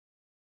pray.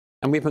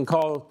 And we've been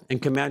called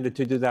and commanded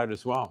to do that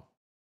as well.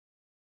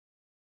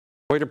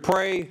 We're to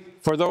pray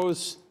for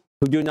those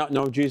who do not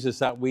know Jesus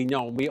that we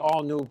know. We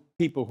all know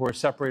people who are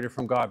separated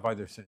from God by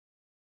their sin.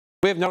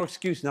 We have no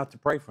excuse not to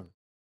pray for them.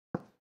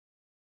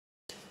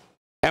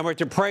 And we're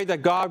to pray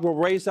that God will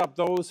raise up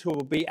those who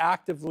will be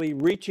actively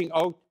reaching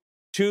out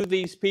to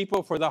these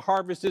people, for the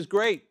harvest is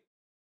great.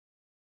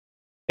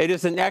 It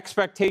is an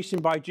expectation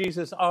by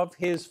Jesus of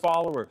his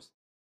followers.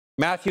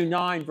 Matthew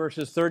 9,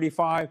 verses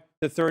 35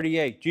 to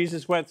 38.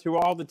 Jesus went through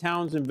all the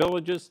towns and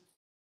villages,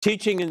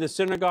 teaching in the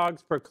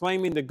synagogues,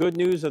 proclaiming the good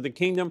news of the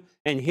kingdom,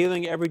 and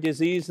healing every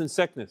disease and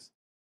sickness.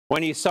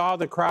 When he saw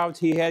the crowds,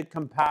 he had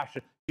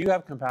compassion. Do you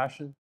have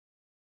compassion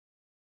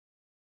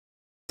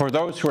for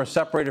those who are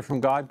separated from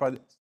God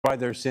by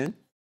their sin?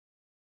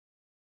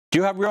 Do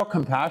you have real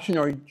compassion,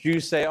 or do you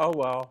say, oh,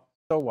 well,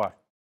 so what?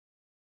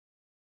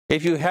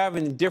 If you have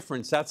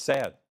indifference, that's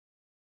sad.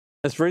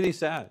 That's really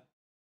sad.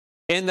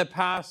 In the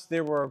past,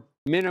 there were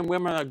men and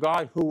women of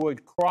God who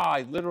would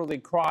cry, literally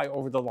cry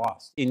over the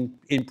lost in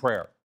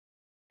prayer.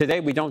 Today,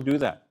 we don't do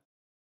that.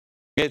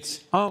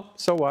 It's, oh,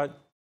 so what?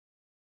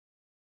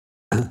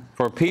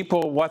 For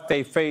people, what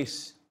they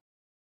face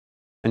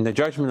in the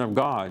judgment of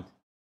God,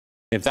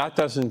 if that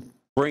doesn't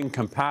bring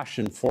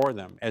compassion for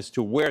them as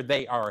to where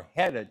they are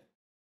headed,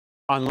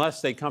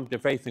 unless they come to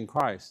faith in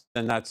Christ,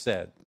 then that's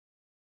sad.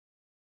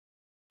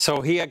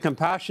 So he had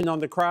compassion on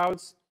the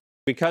crowds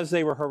because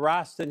they were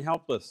harassed and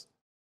helpless,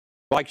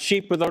 like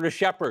sheep without a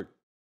shepherd.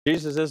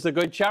 Jesus is the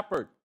good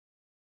shepherd.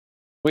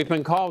 We've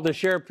been called to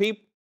share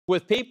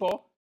with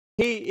people.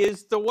 He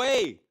is the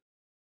way.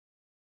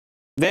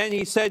 Then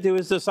he said to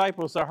his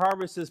disciples, the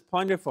harvest is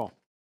plentiful,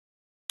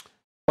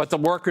 but the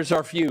workers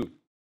are few.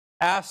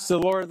 Ask the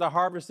Lord of the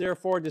harvest,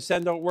 therefore, to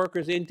send out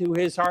workers into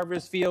his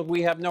harvest field.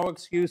 We have no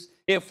excuse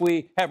if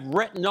we have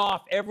written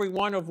off every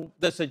one of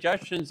the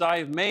suggestions I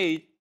have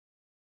made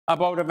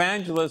about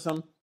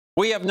evangelism.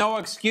 We have no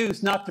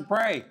excuse not to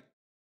pray.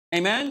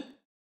 Amen?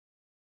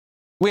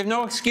 We have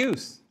no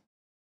excuse.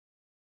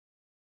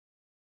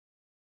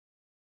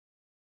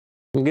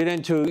 We'll get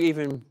into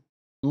even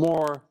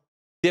more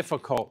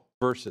difficult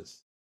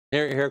verses.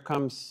 Here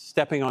comes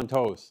stepping on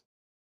toes.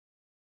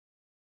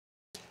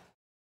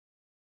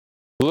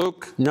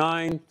 Luke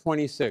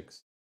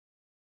 9:26.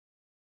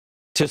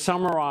 To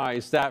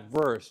summarize that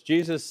verse,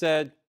 Jesus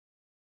said,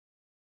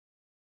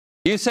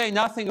 you say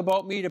nothing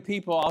about me to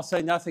people, I'll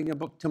say nothing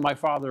to my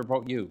Father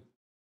about you.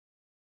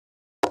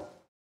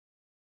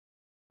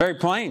 Very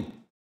plain.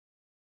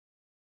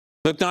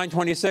 Luke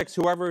 9:26,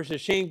 whoever is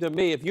ashamed of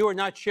me, if you are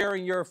not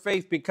sharing your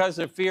faith because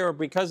of fear or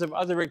because of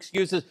other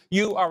excuses,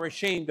 you are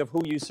ashamed of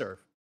who you serve.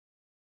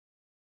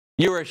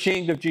 You are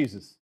ashamed of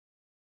Jesus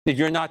if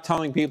you're not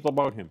telling people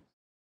about him.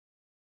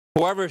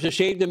 Whoever is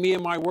ashamed of me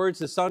and my words,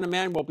 the Son of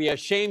Man will be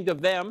ashamed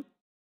of them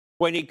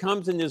when he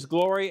comes in his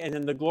glory and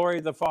in the glory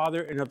of the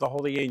Father and of the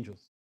holy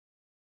angels.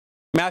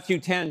 Matthew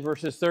 10,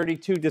 verses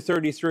 32 to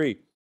 33.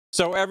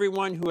 So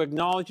everyone who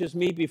acknowledges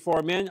me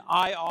before men,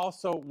 I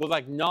also will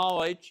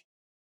acknowledge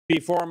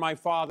before my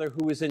Father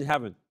who is in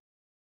heaven.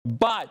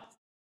 But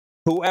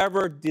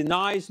whoever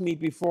denies me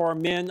before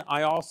men,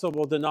 I also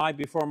will deny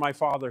before my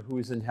Father who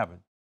is in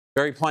heaven.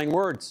 Very plain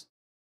words.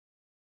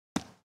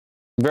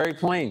 Very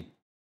plain.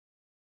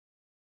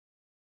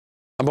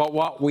 About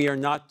what we are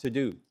not to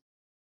do.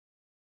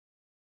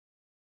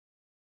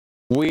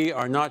 We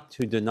are not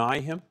to deny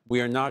him.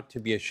 We are not to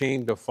be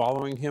ashamed of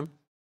following him.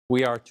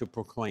 We are to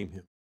proclaim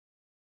him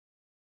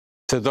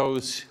to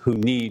those who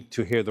need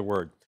to hear the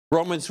word.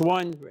 Romans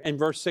 1 and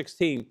verse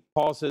 16,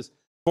 Paul says,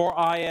 for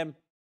I am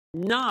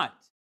not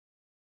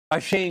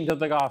ashamed of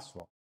the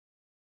gospel.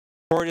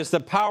 For it is the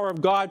power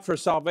of God for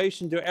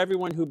salvation to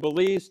everyone who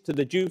believes, to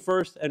the Jew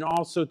first and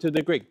also to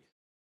the Greek.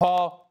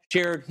 Paul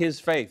shared his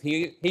faith.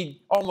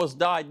 He almost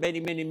died many,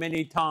 many,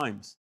 many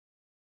times.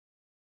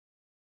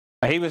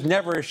 He was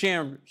never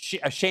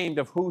ashamed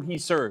of who he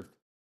served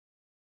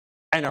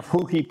and of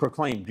who he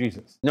proclaimed,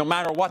 Jesus. No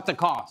matter what the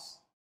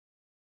cost,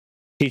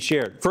 he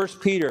shared. 1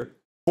 Peter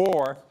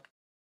 4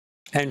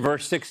 and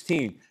verse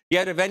 16.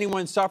 Yet if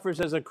anyone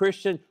suffers as a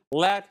Christian,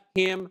 let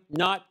him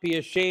not be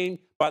ashamed,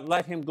 but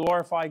let him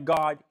glorify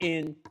God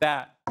in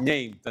that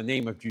name, the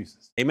name of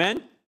Jesus.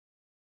 Amen?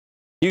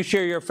 You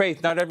share your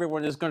faith. Not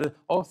everyone is going to,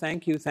 oh,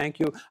 thank you, thank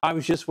you. I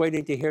was just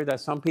waiting to hear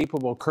that. Some people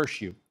will curse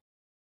you.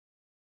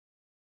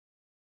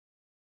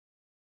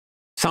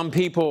 Some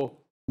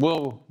people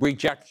will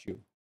reject you.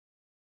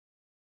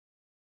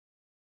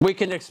 We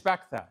can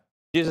expect that.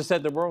 Jesus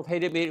said, the world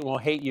hated me and will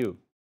hate you.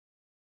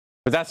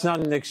 But that's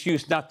not an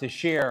excuse not to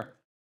share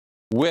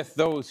with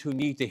those who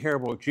need to hear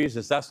about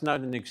Jesus. That's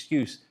not an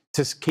excuse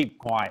to keep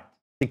quiet,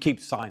 to keep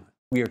silent.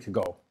 We are to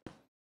go.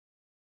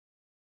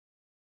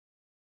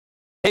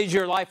 Is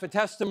your life a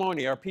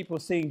testimony? Are people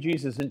seeing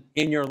Jesus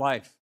in your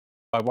life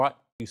by what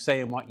you say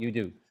and what you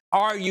do?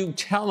 Are you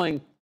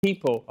telling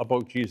people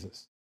about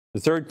Jesus? The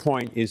third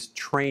point is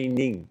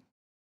training,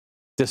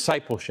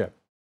 discipleship.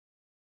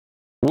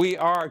 We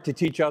are to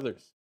teach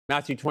others.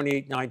 Matthew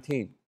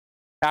 28:19.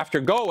 After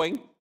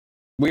going,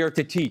 we are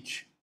to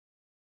teach.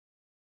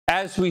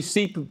 As we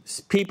see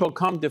people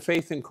come to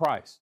faith in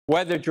Christ,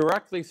 whether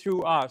directly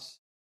through us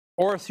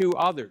or through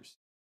others,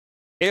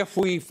 if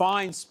we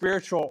find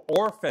spiritual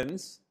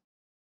orphans,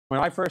 when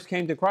I first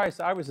came to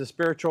Christ, I was a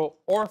spiritual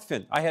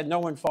orphan. I had no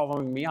one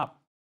following me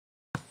up.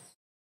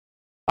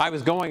 I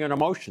was going on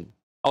emotion,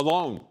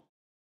 alone.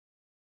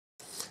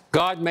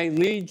 God may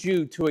lead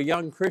you to a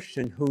young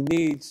Christian who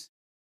needs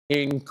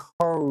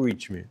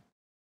encouragement,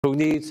 who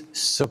needs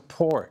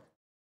support,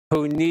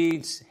 who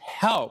needs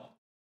help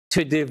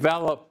to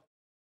develop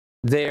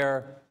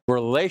their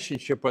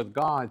relationship with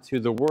God through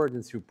the Word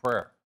and through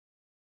prayer.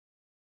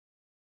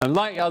 And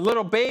like a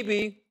little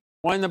baby,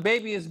 when the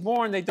baby is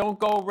born, they don't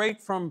go right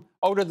from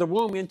out of the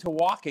womb into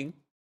walking.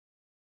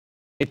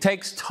 It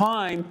takes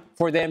time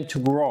for them to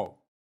grow.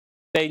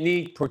 They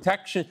need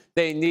protection,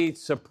 they need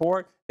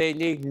support, they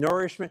need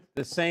nourishment,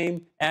 the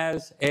same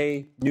as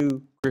a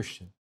new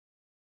Christian.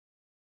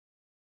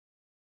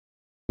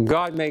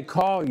 God may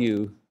call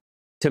you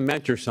to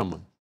mentor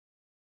someone.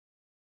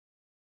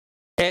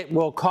 It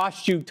will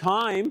cost you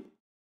time.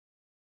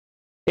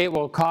 It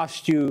will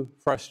cost you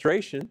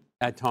frustration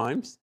at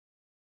times.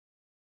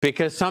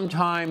 Because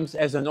sometimes,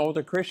 as an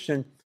older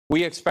Christian,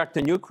 we expect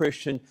a new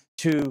Christian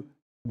to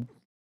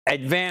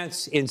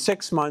advance in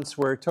 6 months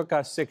where it took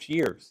us 6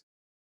 years.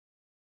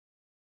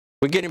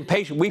 We get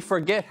impatient. We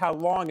forget how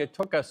long it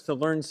took us to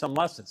learn some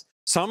lessons.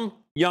 Some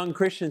young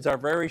Christians are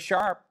very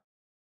sharp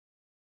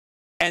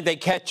and they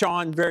catch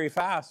on very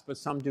fast, but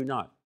some do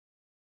not.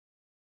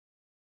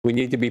 We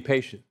need to be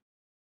patient.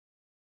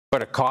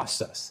 But it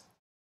costs us.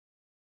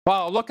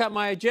 Well, look at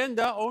my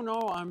agenda. Oh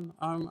no,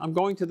 I'm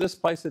going to this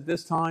place at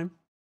this time.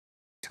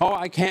 Oh,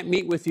 I can't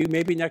meet with you,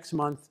 maybe next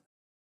month.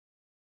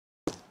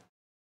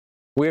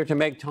 We are to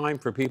make time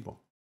for people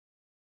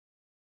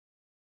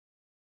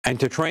and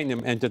to train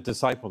them and to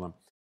disciple them.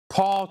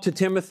 Paul to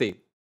Timothy.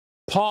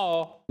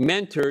 Paul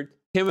mentored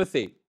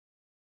Timothy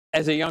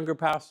as a younger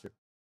pastor.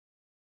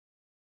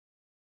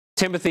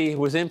 Timothy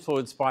was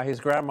influenced by his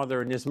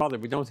grandmother and his mother.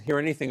 We don't hear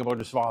anything about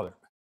his father.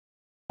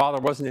 Father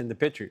wasn't in the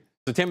picture.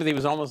 So Timothy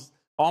was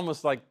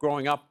almost like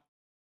growing up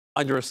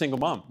under a single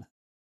mom.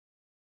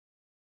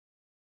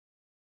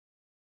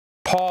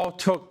 Paul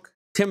took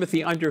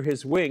Timothy under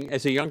his wing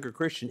as a younger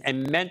Christian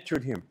and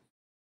mentored him.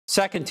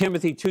 2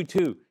 Timothy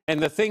 2:2,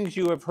 and the things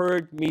you have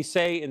heard me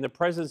say in the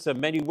presence of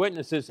many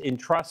witnesses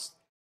entrust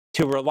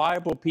to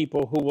reliable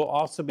people who will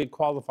also be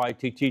qualified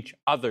to teach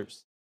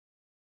others.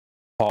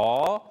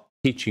 Paul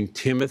teaching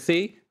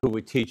Timothy, who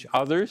would teach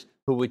others,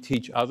 who would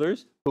teach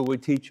others, who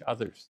would teach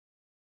others.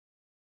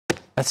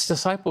 That's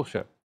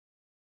discipleship.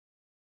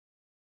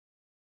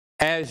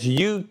 As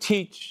you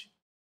teach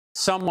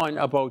someone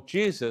about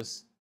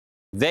Jesus,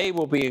 they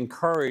will be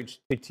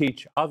encouraged to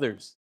teach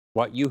others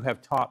what you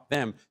have taught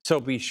them. So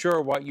be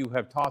sure what you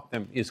have taught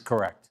them is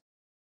correct.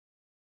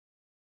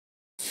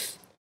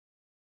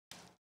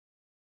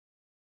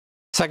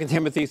 2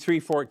 Timothy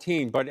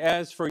 3:14, but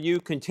as for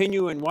you,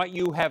 continue in what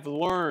you have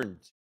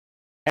learned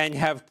and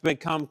have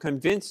become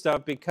convinced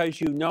of, because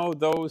you know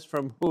those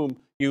from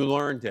whom you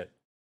learned it.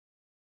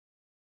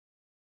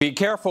 Be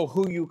careful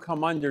who you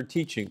come under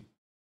teaching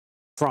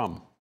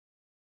from.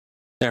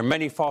 There are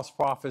many false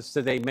prophets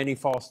today, many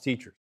false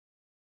teachers.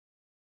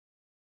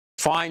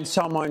 Find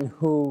someone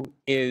who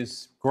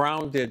is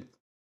grounded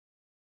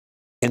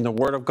in the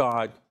Word of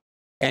God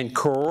and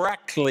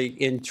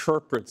correctly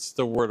interprets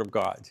the Word of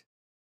God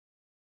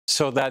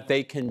so that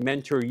they can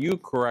mentor you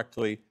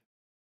correctly,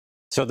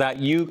 so that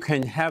you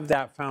can have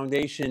that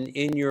foundation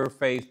in your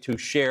faith to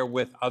share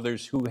with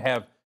others who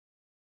have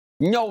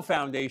no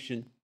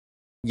foundation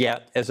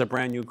yet as a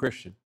brand new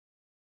Christian.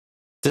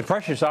 It's a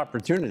precious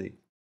opportunity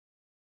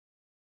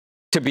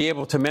to be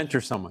able to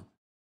mentor someone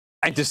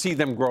and to see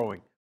them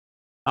growing.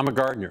 I'm a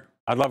gardener.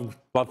 I love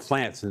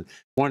plants. And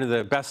one of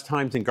the best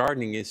times in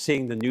gardening is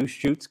seeing the new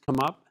shoots come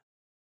up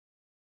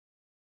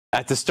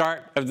at the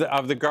start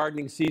of the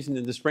gardening season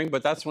in the spring,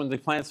 but that's when the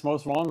plant's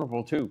most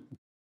vulnerable too.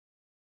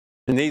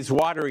 It needs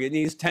watering, it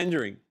needs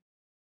tendering,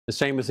 the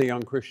same as a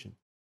young Christian.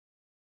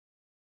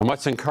 And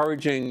what's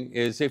encouraging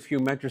is if you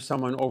mentor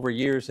someone over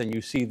years and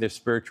you see their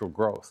spiritual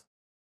growth,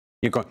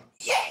 you're going,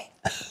 yay!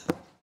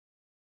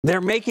 They're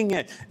making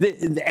it.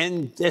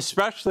 And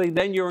especially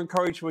then you're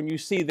encouraged when you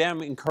see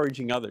them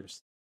encouraging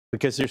others,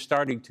 because they're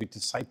starting to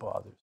disciple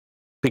others,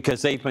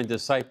 because they've been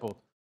discipled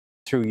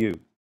through you.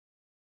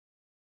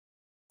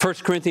 1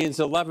 Corinthians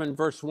 11,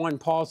 verse 1,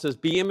 Paul says,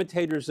 be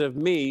imitators of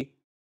me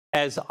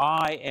as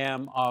I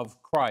am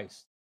of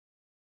Christ.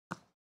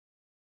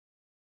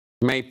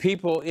 May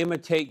people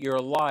imitate your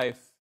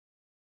life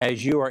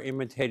as you are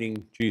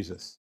imitating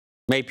Jesus.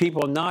 May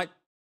people not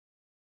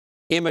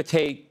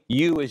imitate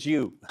you as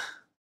you,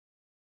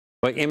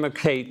 but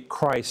imitate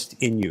Christ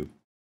in you.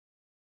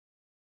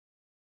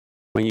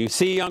 When you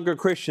see younger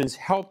Christians,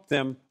 help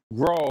them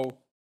grow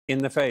in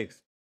the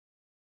faith.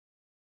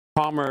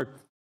 Palmer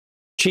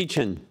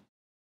Cheechan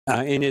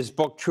in his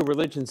book, True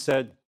Religion,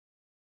 said,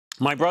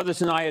 "My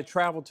brothers and I had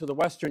traveled to the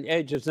western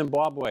edge of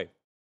Zimbabwe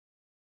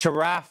to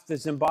raft the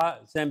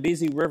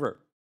Zambezi River.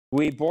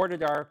 We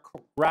boarded our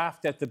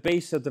raft at the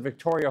base of the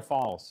Victoria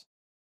Falls.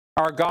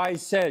 Our guide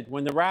said,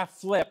 when the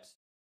raft flips,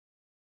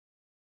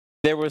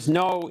 there was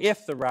no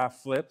if the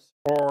raft flips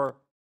or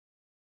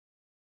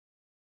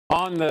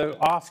on the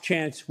off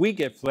chance we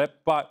get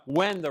flipped, but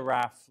when the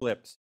raft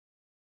flips."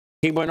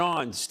 He went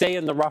on, "Stay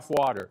in the rough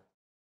water.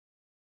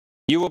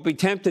 You will be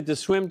tempted to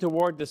swim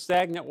toward the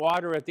stagnant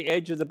water at the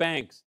edge of the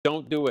banks.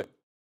 Don't do it,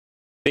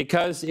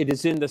 because it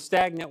is in the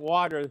stagnant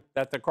water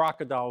that the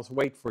crocodiles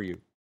wait for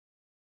you.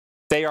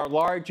 They are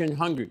large and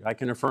hungry." I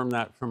can affirm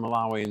that from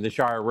Malawi and the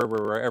Shire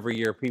River, where every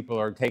year people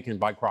are taken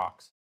by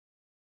crocs.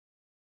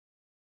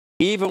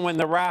 "Even when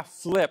the raft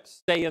flips,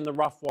 stay in the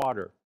rough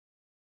water.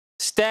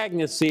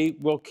 Stagnancy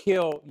will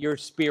kill your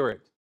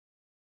spirit.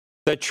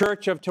 The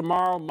church of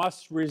tomorrow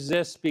must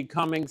resist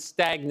becoming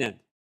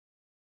stagnant.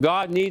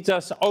 God needs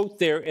us out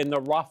there in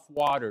the rough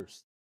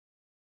waters,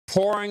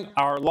 pouring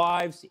our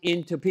lives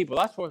into people."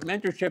 That's what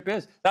mentorship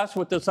is. That's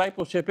what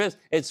discipleship is.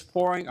 It's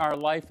pouring our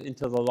life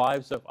into the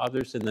lives of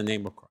others in the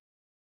name of Christ.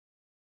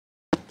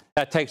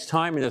 That takes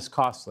time and it's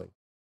costly.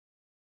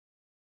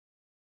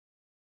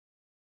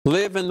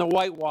 Live in the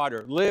white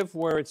water. Live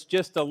where it's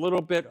just a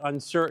little bit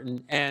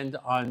uncertain and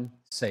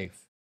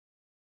unsafe.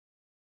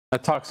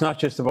 That talks not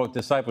just about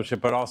discipleship,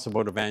 but also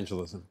about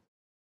evangelism.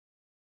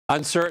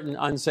 Uncertain,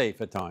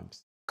 unsafe at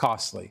times,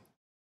 costly.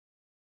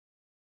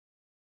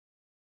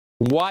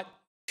 What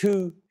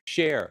to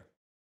share?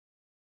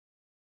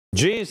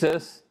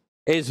 Jesus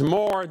is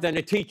more than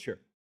a teacher.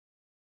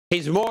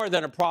 He's more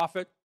than a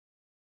prophet,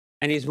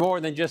 and he's more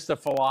than just a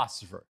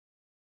philosopher.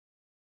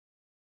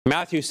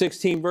 Matthew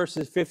 16,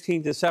 verses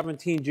 15 to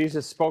 17,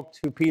 Jesus spoke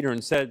to Peter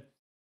and said,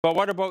 "But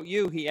what about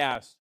you?" he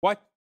asked.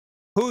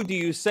 Who do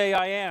you say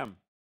I am?"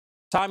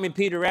 Simon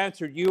Peter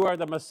answered, "You are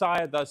the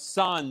Messiah, the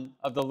Son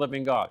of the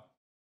living God."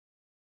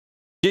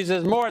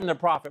 Jesus is more than a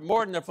prophet,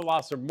 more than a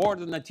philosopher, more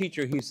than a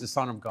teacher. He's the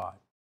Son of God.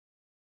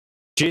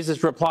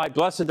 Jesus replied,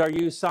 "Blessed are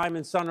you,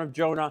 Simon, son of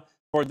Jonah,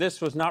 for this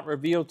was not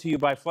revealed to you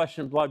by flesh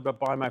and blood, but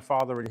by my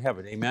Father in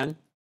heaven." Amen.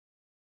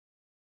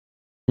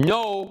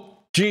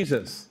 Know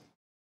Jesus.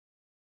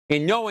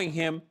 In knowing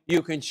him,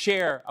 you can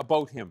share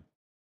about him.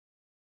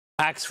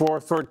 Acts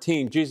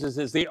 4:13, Jesus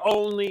is the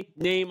only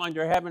name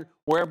under heaven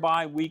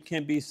whereby we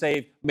can be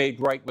saved,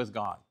 made right with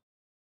God.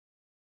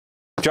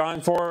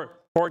 John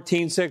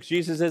 4:14-6,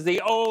 Jesus is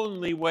the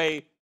only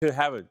way to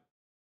heaven,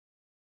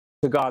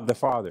 to God the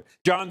Father.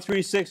 John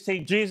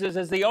 3:16, Jesus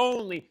is the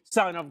only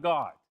Son of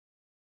God.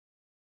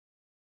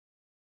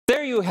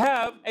 There you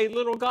have a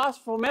little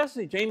gospel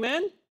message,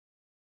 amen?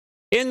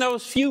 In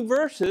those few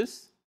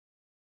verses,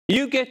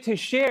 you get to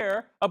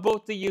share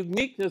about the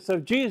uniqueness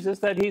of Jesus,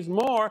 that he's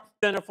more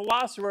than a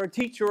philosopher, a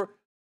teacher,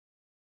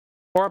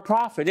 or a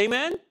prophet.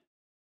 Amen?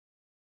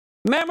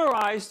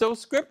 Memorize those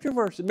scripture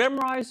verses.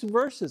 Memorize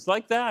verses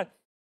like that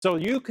so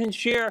you can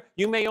share.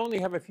 You may only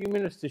have a few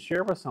minutes to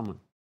share with someone.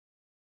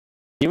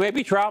 You may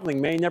be traveling,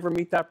 may never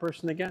meet that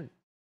person again.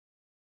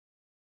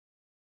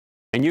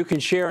 And you can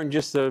share in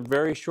just a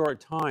very short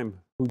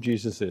time who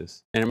Jesus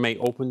is, and it may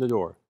open the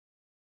door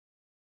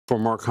for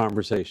more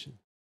conversation.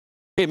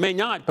 It may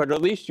not, but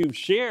at least you've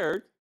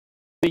shared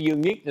the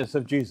uniqueness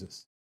of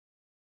Jesus.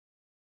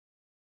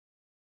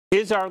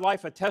 Is our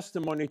life a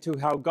testimony to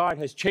how God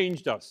has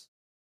changed us?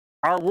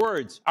 Our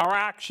words, our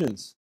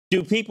actions.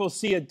 Do people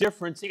see a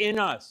difference in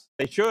us?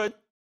 They should.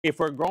 If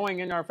we're growing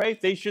in our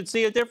faith, they should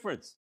see a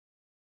difference.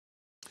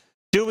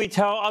 Do we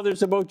tell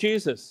others about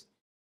Jesus?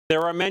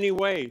 There are many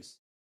ways.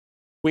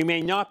 We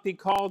may not be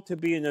called to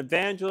be an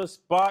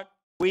evangelist, but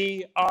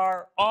we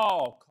are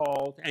all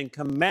called and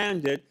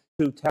commanded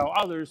to tell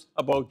others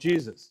about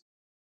Jesus.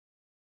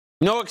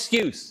 No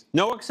excuse,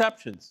 no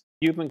exceptions.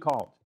 You've been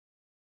called.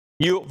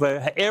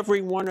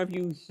 Every one of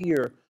you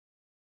here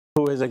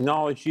who has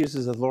acknowledged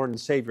Jesus as Lord and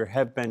Savior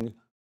have been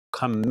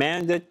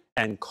commanded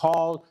and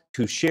called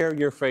to share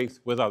your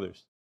faith with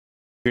others.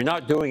 If you're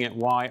not doing it,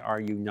 why are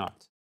you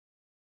not?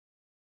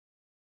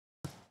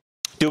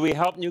 Do we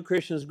help new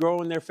Christians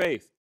grow in their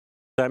faith?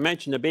 As I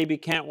mentioned, a baby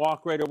can't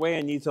walk right away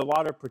and needs a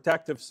lot of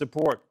protective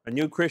support. A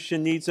new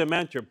Christian needs a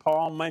mentor.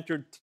 Paul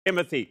mentored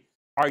Timothy.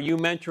 Are you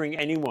mentoring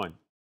anyone?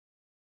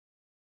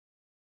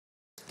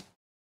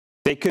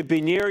 They could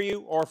be near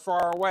you or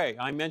far away.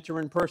 I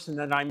mentor in person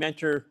and I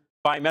mentor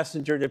by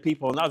messenger to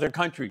people in other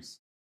countries.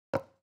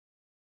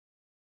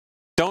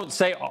 Don't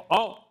say,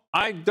 oh,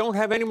 I don't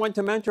have anyone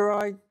to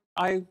mentor.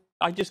 I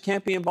just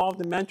can't be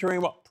involved in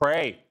mentoring. Well,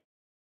 pray.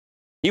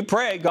 You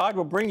pray, God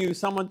will bring you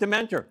someone to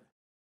mentor.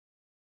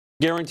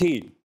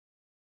 Guaranteed.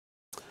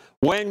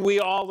 When we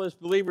all as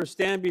believers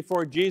stand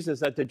before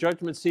Jesus at the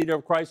judgment seat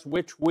of Christ,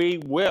 which we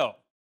will,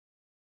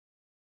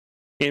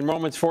 in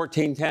Romans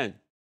 14:10,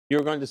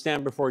 you're going to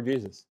stand before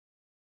Jesus.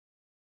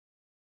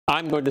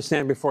 I'm going to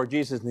stand before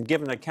Jesus and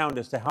give an account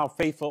as to how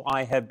faithful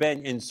I have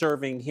been in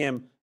serving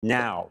him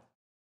now.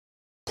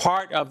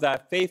 Part of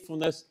that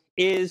faithfulness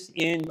is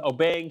in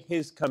obeying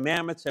his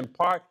commandments, and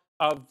part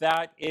of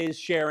that is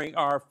sharing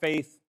our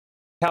faith,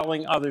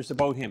 telling others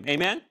about him.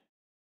 Amen?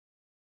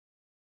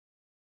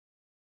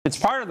 It's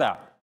part of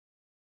that.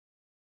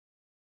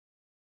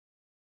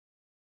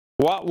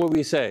 What will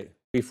we say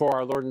before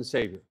our Lord and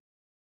Savior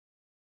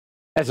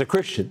as a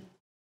Christian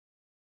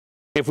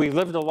if we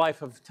lived a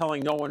life of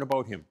telling no one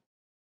about him?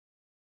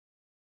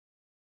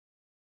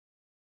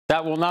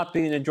 That will not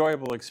be an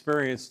enjoyable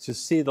experience to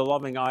see the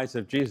loving eyes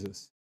of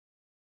Jesus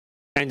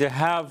and to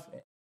have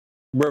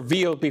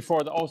revealed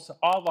before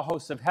all the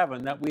hosts of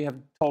heaven that we have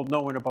told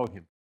no one about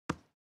him.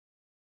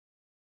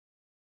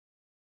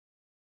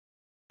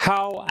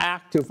 How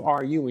active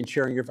are you in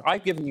sharing your faith?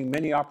 I've given you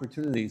many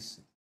opportunities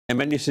and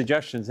many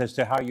suggestions as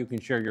to how you can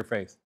share your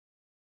faith.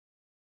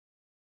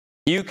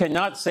 You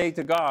cannot say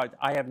to God,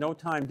 I have no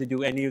time to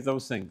do any of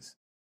those things.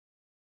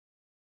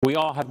 We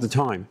all have the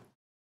time.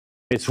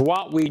 It's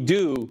what we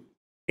do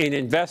in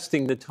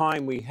investing the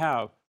time we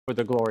have for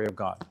the glory of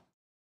God.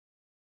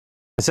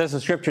 It says in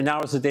Scripture,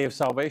 now is the day of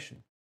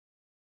salvation.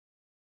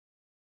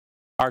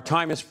 Our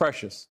time is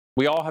precious.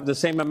 We all have the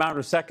same amount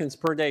of seconds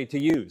per day to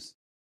use.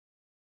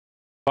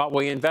 But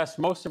we invest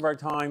most of our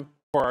time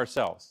for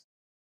ourselves.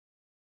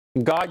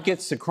 God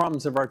gets the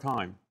crumbs of our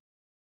time,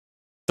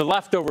 the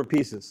leftover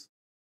pieces.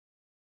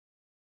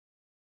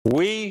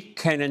 We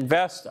can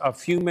invest a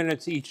few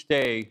minutes each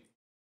day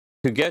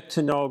to get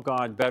to know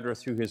God better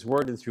through his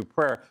word and through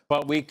prayer,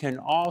 but we can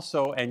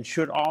also and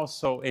should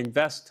also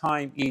invest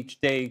time each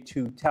day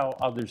to tell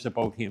others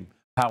about him,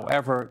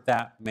 however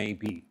that may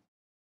be.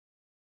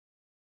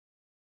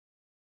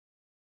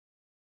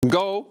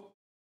 Go.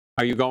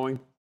 Are you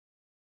going?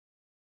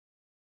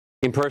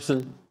 In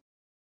person?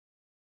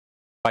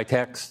 By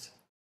text?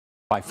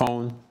 By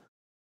phone?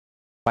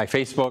 By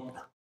Facebook?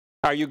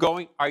 Are you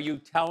going? Are you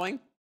telling?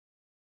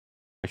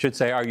 I should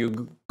say, are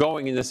you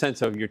going in the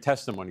sense of your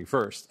testimony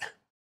first?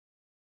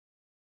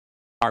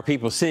 Are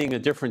people seeing a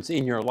difference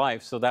in your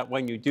life so that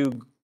when you do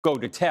go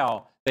to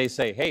tell, they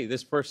say, hey,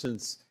 this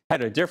person's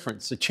had a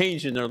difference, a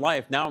change in their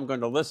life. Now I'm going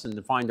to listen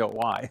to find out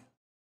why.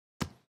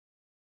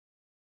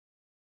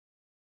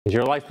 Is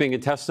your life being a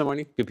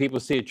testimony? Do people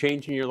see a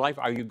change in your life?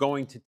 Are you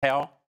going to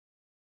tell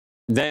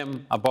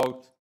them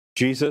about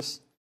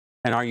Jesus?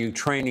 And are you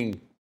training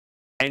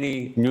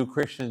any new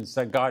Christians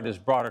that God has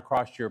brought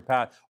across your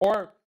path?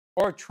 Or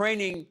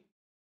training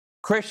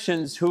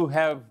Christians who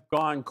have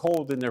gone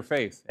cold in their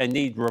faith and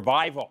need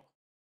revival?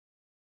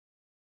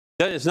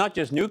 That is not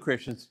just new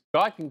Christians.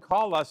 God can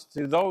call us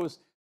to those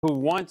who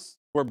once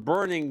were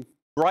burning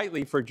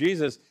brightly for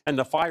Jesus and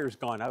the fire's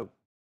gone out.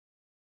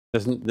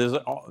 There's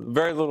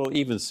very little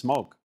even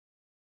smoke.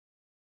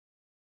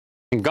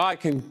 And God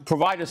can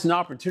provide us an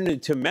opportunity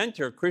to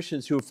mentor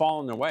Christians who have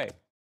fallen away,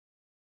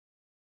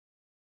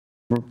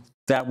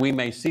 that we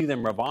may see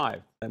them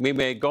revive, that we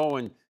may go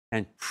and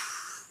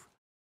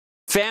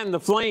fan the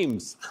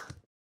flames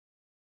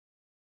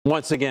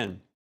once again.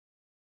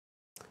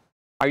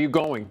 Are you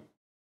going?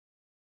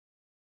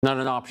 Not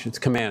an option, it's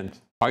command.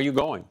 Are you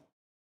going?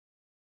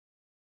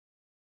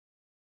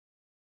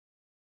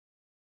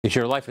 Is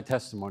your life a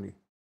testimony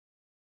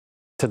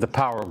to the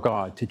power of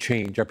God to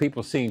change? Are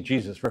people seeing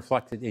Jesus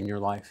reflected in your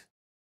life?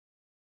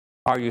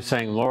 Are you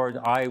saying, Lord,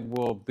 I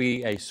will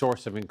be a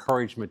source of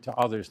encouragement to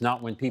others,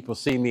 not when people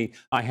see me,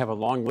 I have a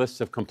long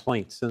list of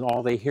complaints, and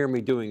all they hear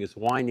me doing is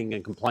whining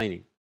and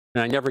complaining.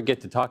 And I never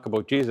get to talk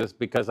about Jesus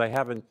because I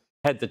haven't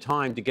had the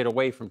time to get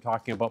away from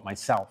talking about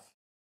myself.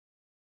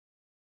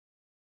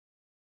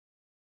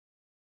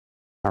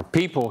 Are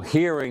people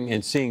hearing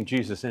and seeing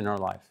Jesus in our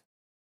life?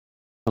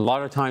 A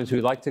lot of times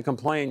we like to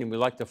complain and we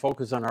like to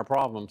focus on our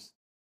problems,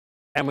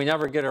 and we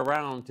never get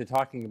around to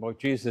talking about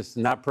Jesus,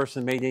 and that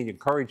person may need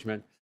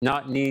encouragement,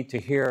 not need to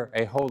hear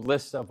a whole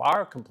list of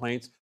our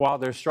complaints while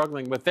they're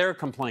struggling with their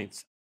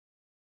complaints.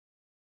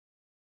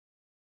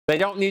 They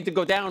don't need to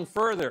go down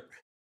further.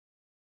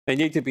 They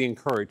need to be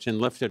encouraged and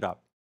lifted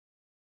up.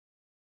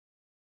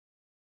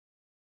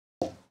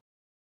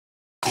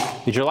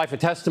 Is your life a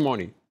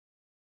testimony?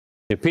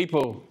 If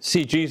people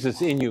see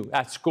Jesus in you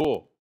at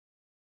school,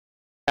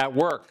 at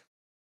work,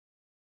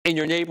 in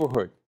your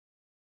neighborhood,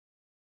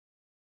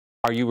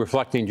 are you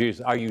reflecting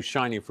Jesus? Are you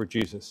shining for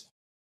Jesus?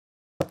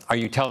 Are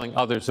you telling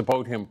others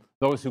about him?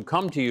 Those who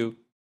come to you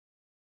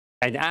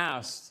and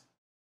ask,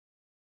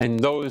 and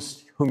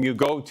those whom you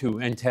go to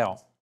and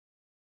tell.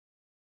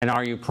 And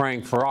are you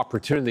praying for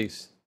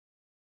opportunities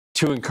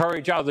to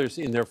encourage others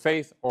in their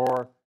faith,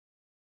 or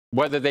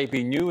whether they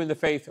be new in the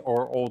faith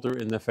or older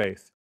in the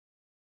faith?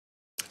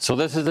 So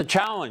this is a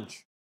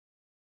challenge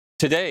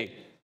today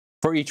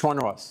for each one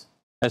of us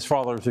as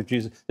followers of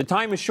Jesus. The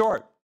time is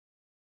short.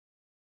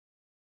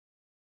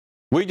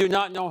 We do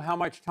not know how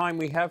much time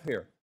we have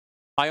here.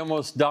 I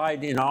almost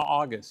died in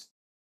August.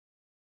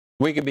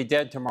 We could be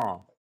dead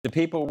tomorrow. The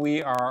people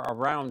we are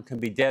around can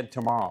be dead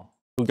tomorrow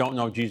who don't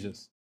know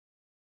Jesus.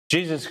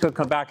 Jesus could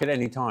come back at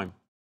any time.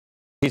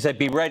 He said,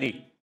 be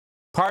ready.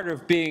 Part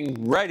of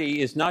being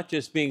ready is not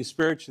just being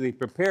spiritually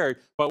prepared,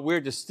 but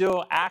we're to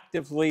still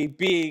actively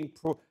being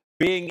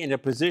in a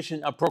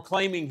position of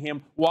proclaiming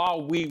him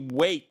while we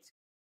wait.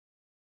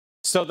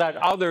 so that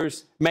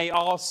others may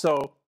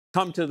also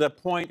come to the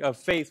point of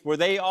faith where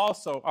they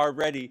also are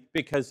ready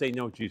because they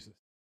know Jesus.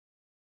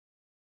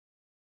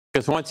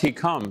 Because once he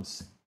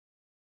comes,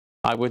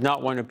 I would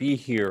not want to be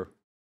here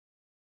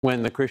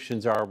when the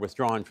Christians are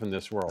withdrawn from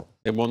this world.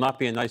 It will not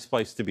be a nice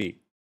place to be.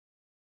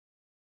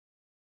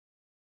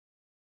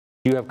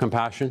 Do you have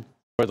compassion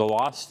for the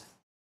lost?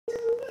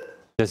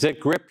 Does it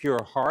grip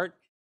your heart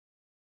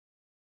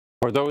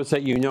for those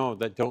that you know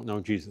that don't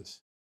know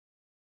Jesus?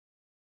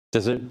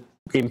 Does it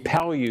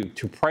impel you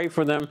to pray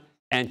for them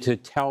and to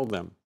tell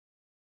them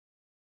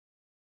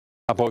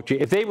about you?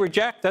 If they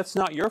reject, that's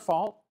not your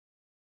fault.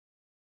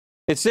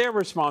 It's their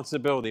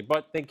responsibility,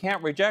 but they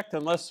can't reject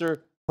unless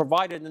they're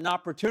provided an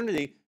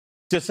opportunity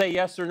to say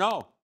yes or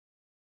no.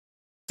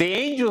 The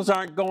angels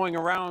aren't going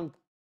around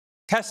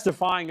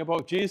testifying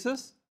about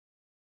Jesus.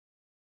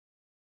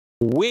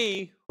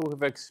 We who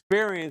have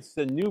experienced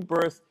the new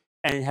birth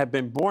and have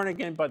been born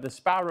again by the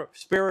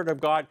Spirit of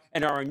God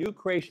and are a new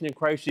creation in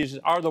Christ Jesus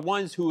are the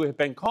ones who have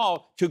been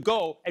called to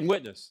go and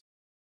witness.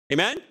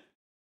 Amen?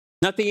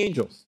 Not the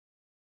angels.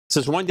 It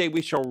says one day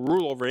we shall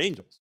rule over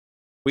angels.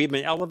 We've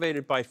been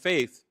elevated by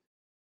faith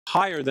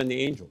higher than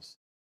the angels.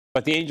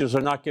 But the angels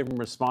are not given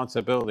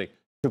responsibility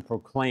to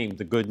proclaim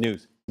the good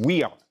news.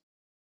 We are.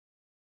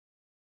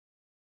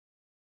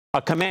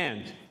 A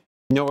command,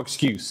 no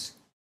excuse.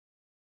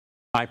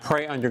 I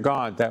pray under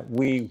God that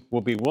we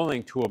will be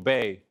willing to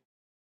obey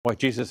what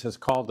Jesus has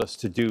called us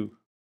to do.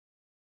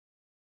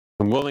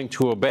 And willing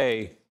to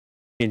obey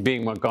in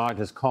being what God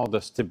has called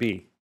us to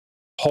be.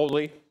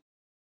 Holy,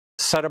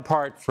 set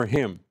apart for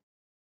him,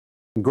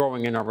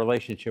 growing in our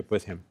relationship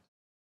with him.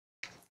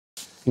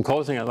 In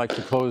closing, I'd like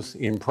to close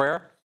in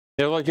prayer.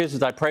 Dear Lord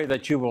Jesus, I pray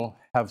that you will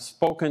have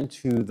spoken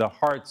to the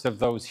hearts of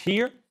those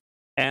here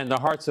and the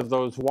hearts of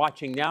those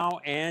watching now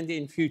and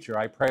in future.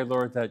 I pray,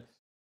 Lord, that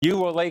you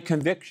will lay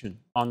conviction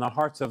on the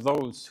hearts of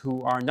those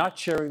who are not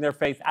sharing their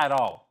faith at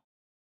all,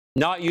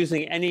 not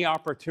using any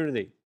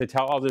opportunity to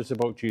tell others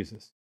about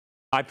Jesus.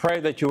 I pray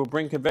that you will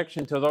bring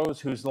conviction to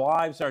those whose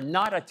lives are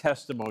not a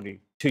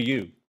testimony to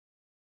you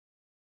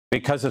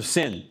because of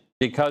sin,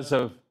 because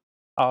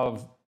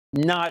of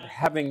not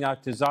having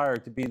that desire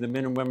to be the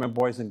men and women,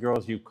 boys and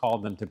girls you've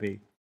called them to be.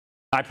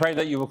 I pray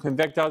that you will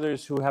convict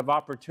others who have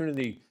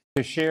opportunity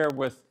to share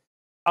with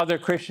other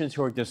Christians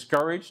who are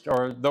discouraged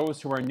or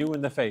those who are new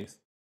in the faith.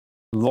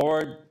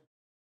 Lord,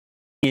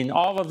 in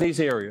all of these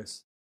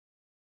areas,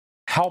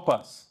 help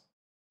us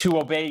to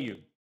obey you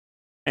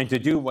and to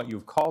do what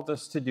you've called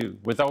us to do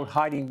without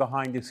hiding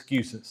behind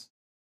excuses.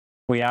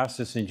 We ask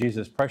this in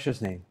Jesus'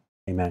 precious name.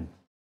 Amen.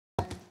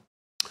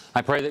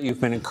 I pray that you've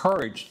been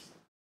encouraged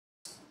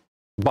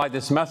by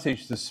this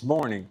message this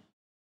morning,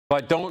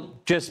 but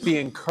don't just be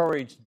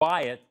encouraged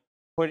by it,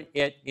 put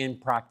it in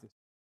practice.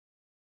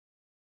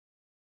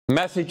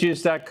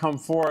 Messages that come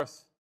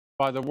forth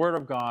by the Word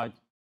of God,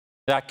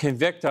 that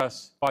convict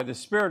us by the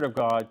Spirit of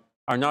God,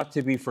 are not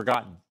to be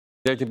forgotten.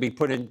 They're to be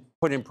put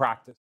in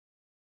practice.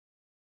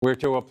 We're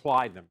to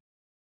apply them.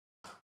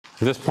 At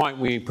this point,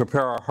 we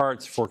prepare our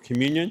hearts for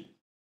communion.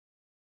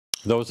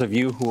 Those of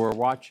you who are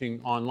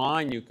watching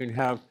online, you can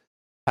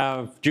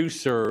have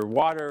juice or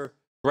water,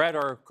 bread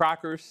or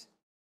crackers.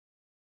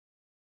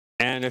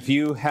 And if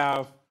you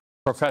have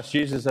professed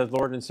Jesus as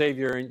Lord and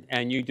Savior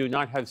and you do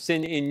not have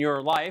sin in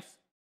your life,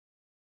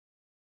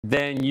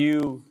 then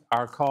you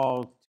are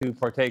called to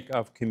partake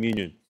of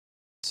communion.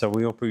 So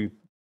we will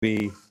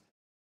be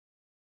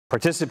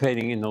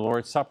participating in the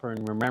Lord's Supper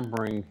and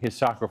remembering his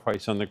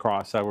sacrifice on the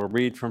cross. I will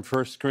read from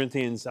 1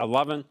 Corinthians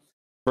 11,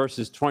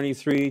 verses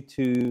 23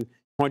 to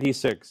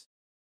 26.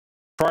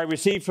 For I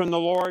received from the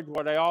Lord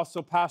what I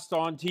also passed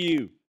on to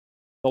you.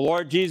 The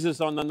Lord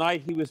Jesus, on the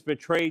night he was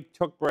betrayed,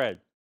 took bread.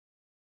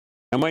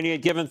 And when he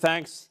had given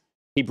thanks,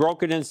 he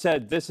broke it and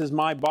said, "This is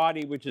my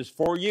body, which is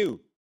for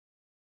you.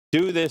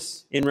 Do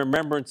this in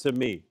remembrance of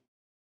me."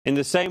 In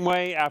the same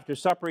way, after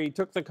supper, he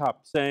took the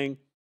cup, saying,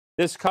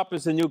 "This cup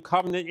is the new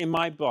covenant in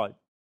my blood.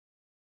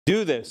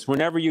 Do this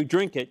whenever you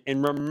drink it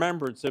in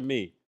remembrance of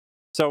me.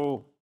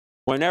 So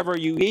whenever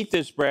you eat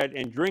this bread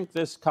and drink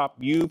this cup,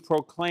 you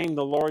proclaim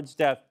the Lord's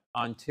death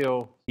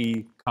until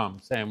he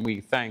comes." And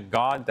we thank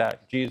God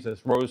that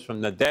Jesus rose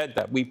from the dead,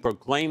 that we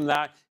proclaim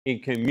that in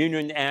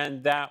communion,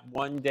 and that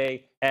one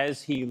day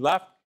as he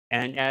left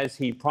and as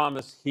he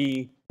promised,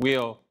 he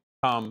will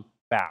come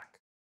back.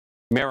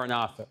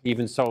 Maranatha,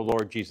 even so,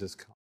 Lord Jesus,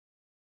 come.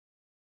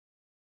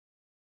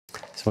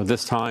 So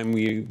this time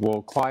we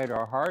will quiet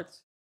our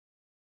hearts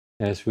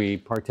as we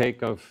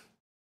partake of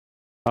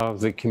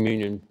the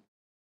communion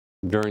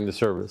during the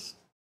service.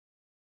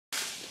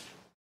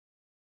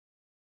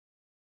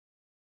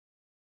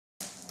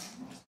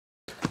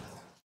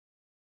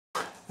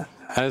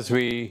 As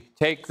we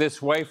take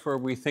this wafer,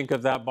 we think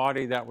of that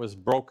body that was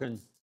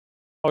broken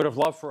out of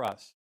love for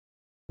us.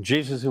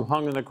 Jesus, who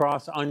hung on the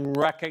cross,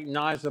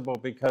 unrecognizable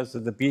because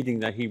of the beating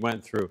that he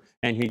went through,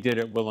 and he did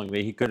it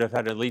willingly. He could have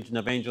had a legion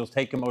of angels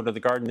take him out of the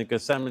Garden of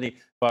Gethsemane,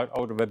 but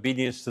out of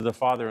obedience to the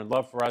Father and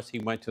love for us, he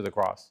went to the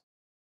cross.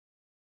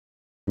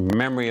 In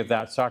memory of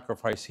that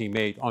sacrifice he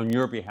made on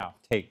your behalf,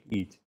 take,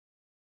 eat.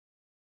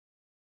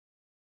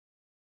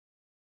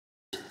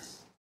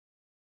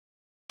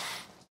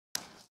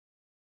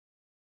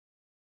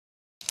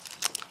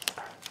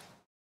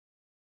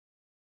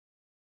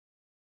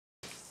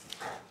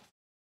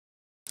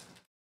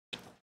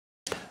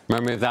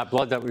 Remember that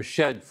blood that was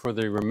shed for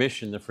the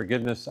remission, the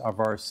forgiveness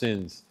of our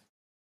sins.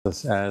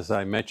 As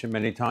I mentioned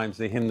many times,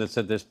 the hymn that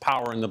said there's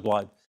power in the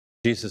blood.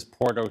 Jesus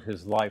poured out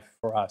his life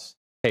for us.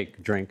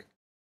 Take, drink.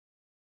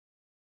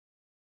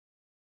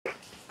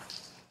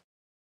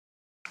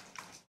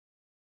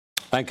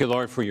 Thank you,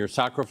 Lord, for your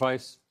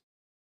sacrifice.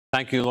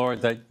 Thank you,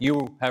 Lord, that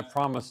you have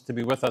promised to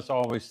be with us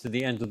always to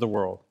the end of the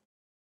world.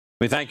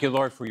 We thank you,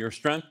 Lord, for your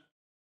strength,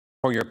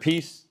 for your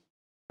peace,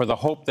 for the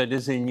hope that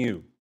is in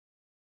you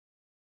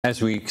as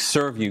we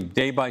serve you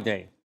day by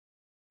day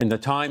in the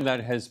time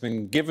that has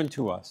been given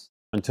to us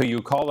until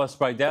you call us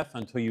by death,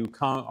 until you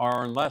come,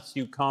 or unless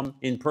you come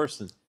in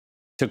person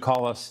to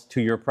call us to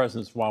your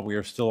presence while we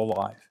are still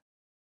alive.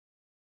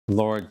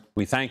 Lord,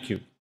 we thank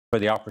you for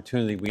the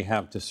opportunity we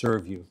have to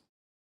serve you.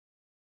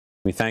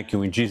 We thank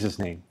you in Jesus'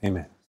 name.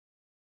 Amen.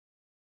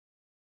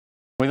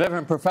 We live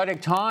in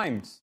prophetic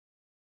times.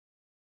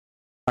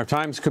 Our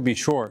times could be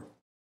short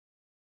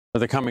for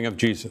the coming of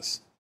Jesus.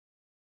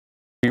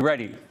 Be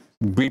ready,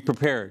 be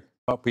prepared,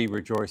 but be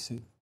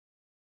rejoicing.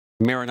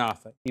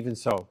 Maranatha, even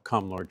so,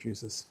 come, Lord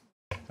Jesus.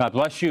 God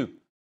bless you.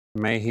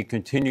 May he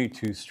continue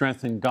to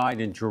strengthen, guide,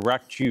 and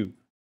direct you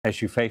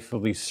as you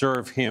faithfully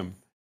serve him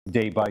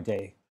day by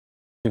day.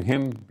 To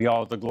him be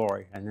all the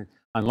glory. And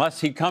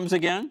unless he comes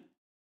again,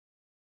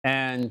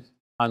 and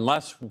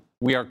unless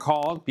we are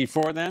called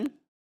before then,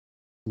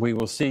 we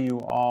will see you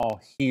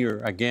all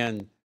here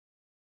again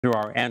through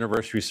our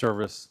anniversary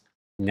service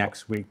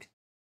next week.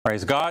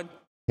 Praise God.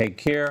 Take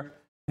care.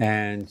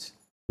 And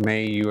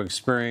may you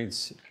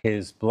experience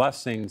his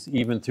blessings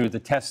even through the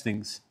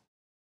testings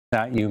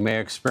that you may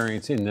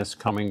experience in this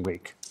coming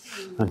week.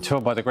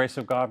 Until, by the grace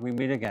of God, we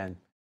meet again.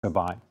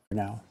 Goodbye for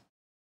now.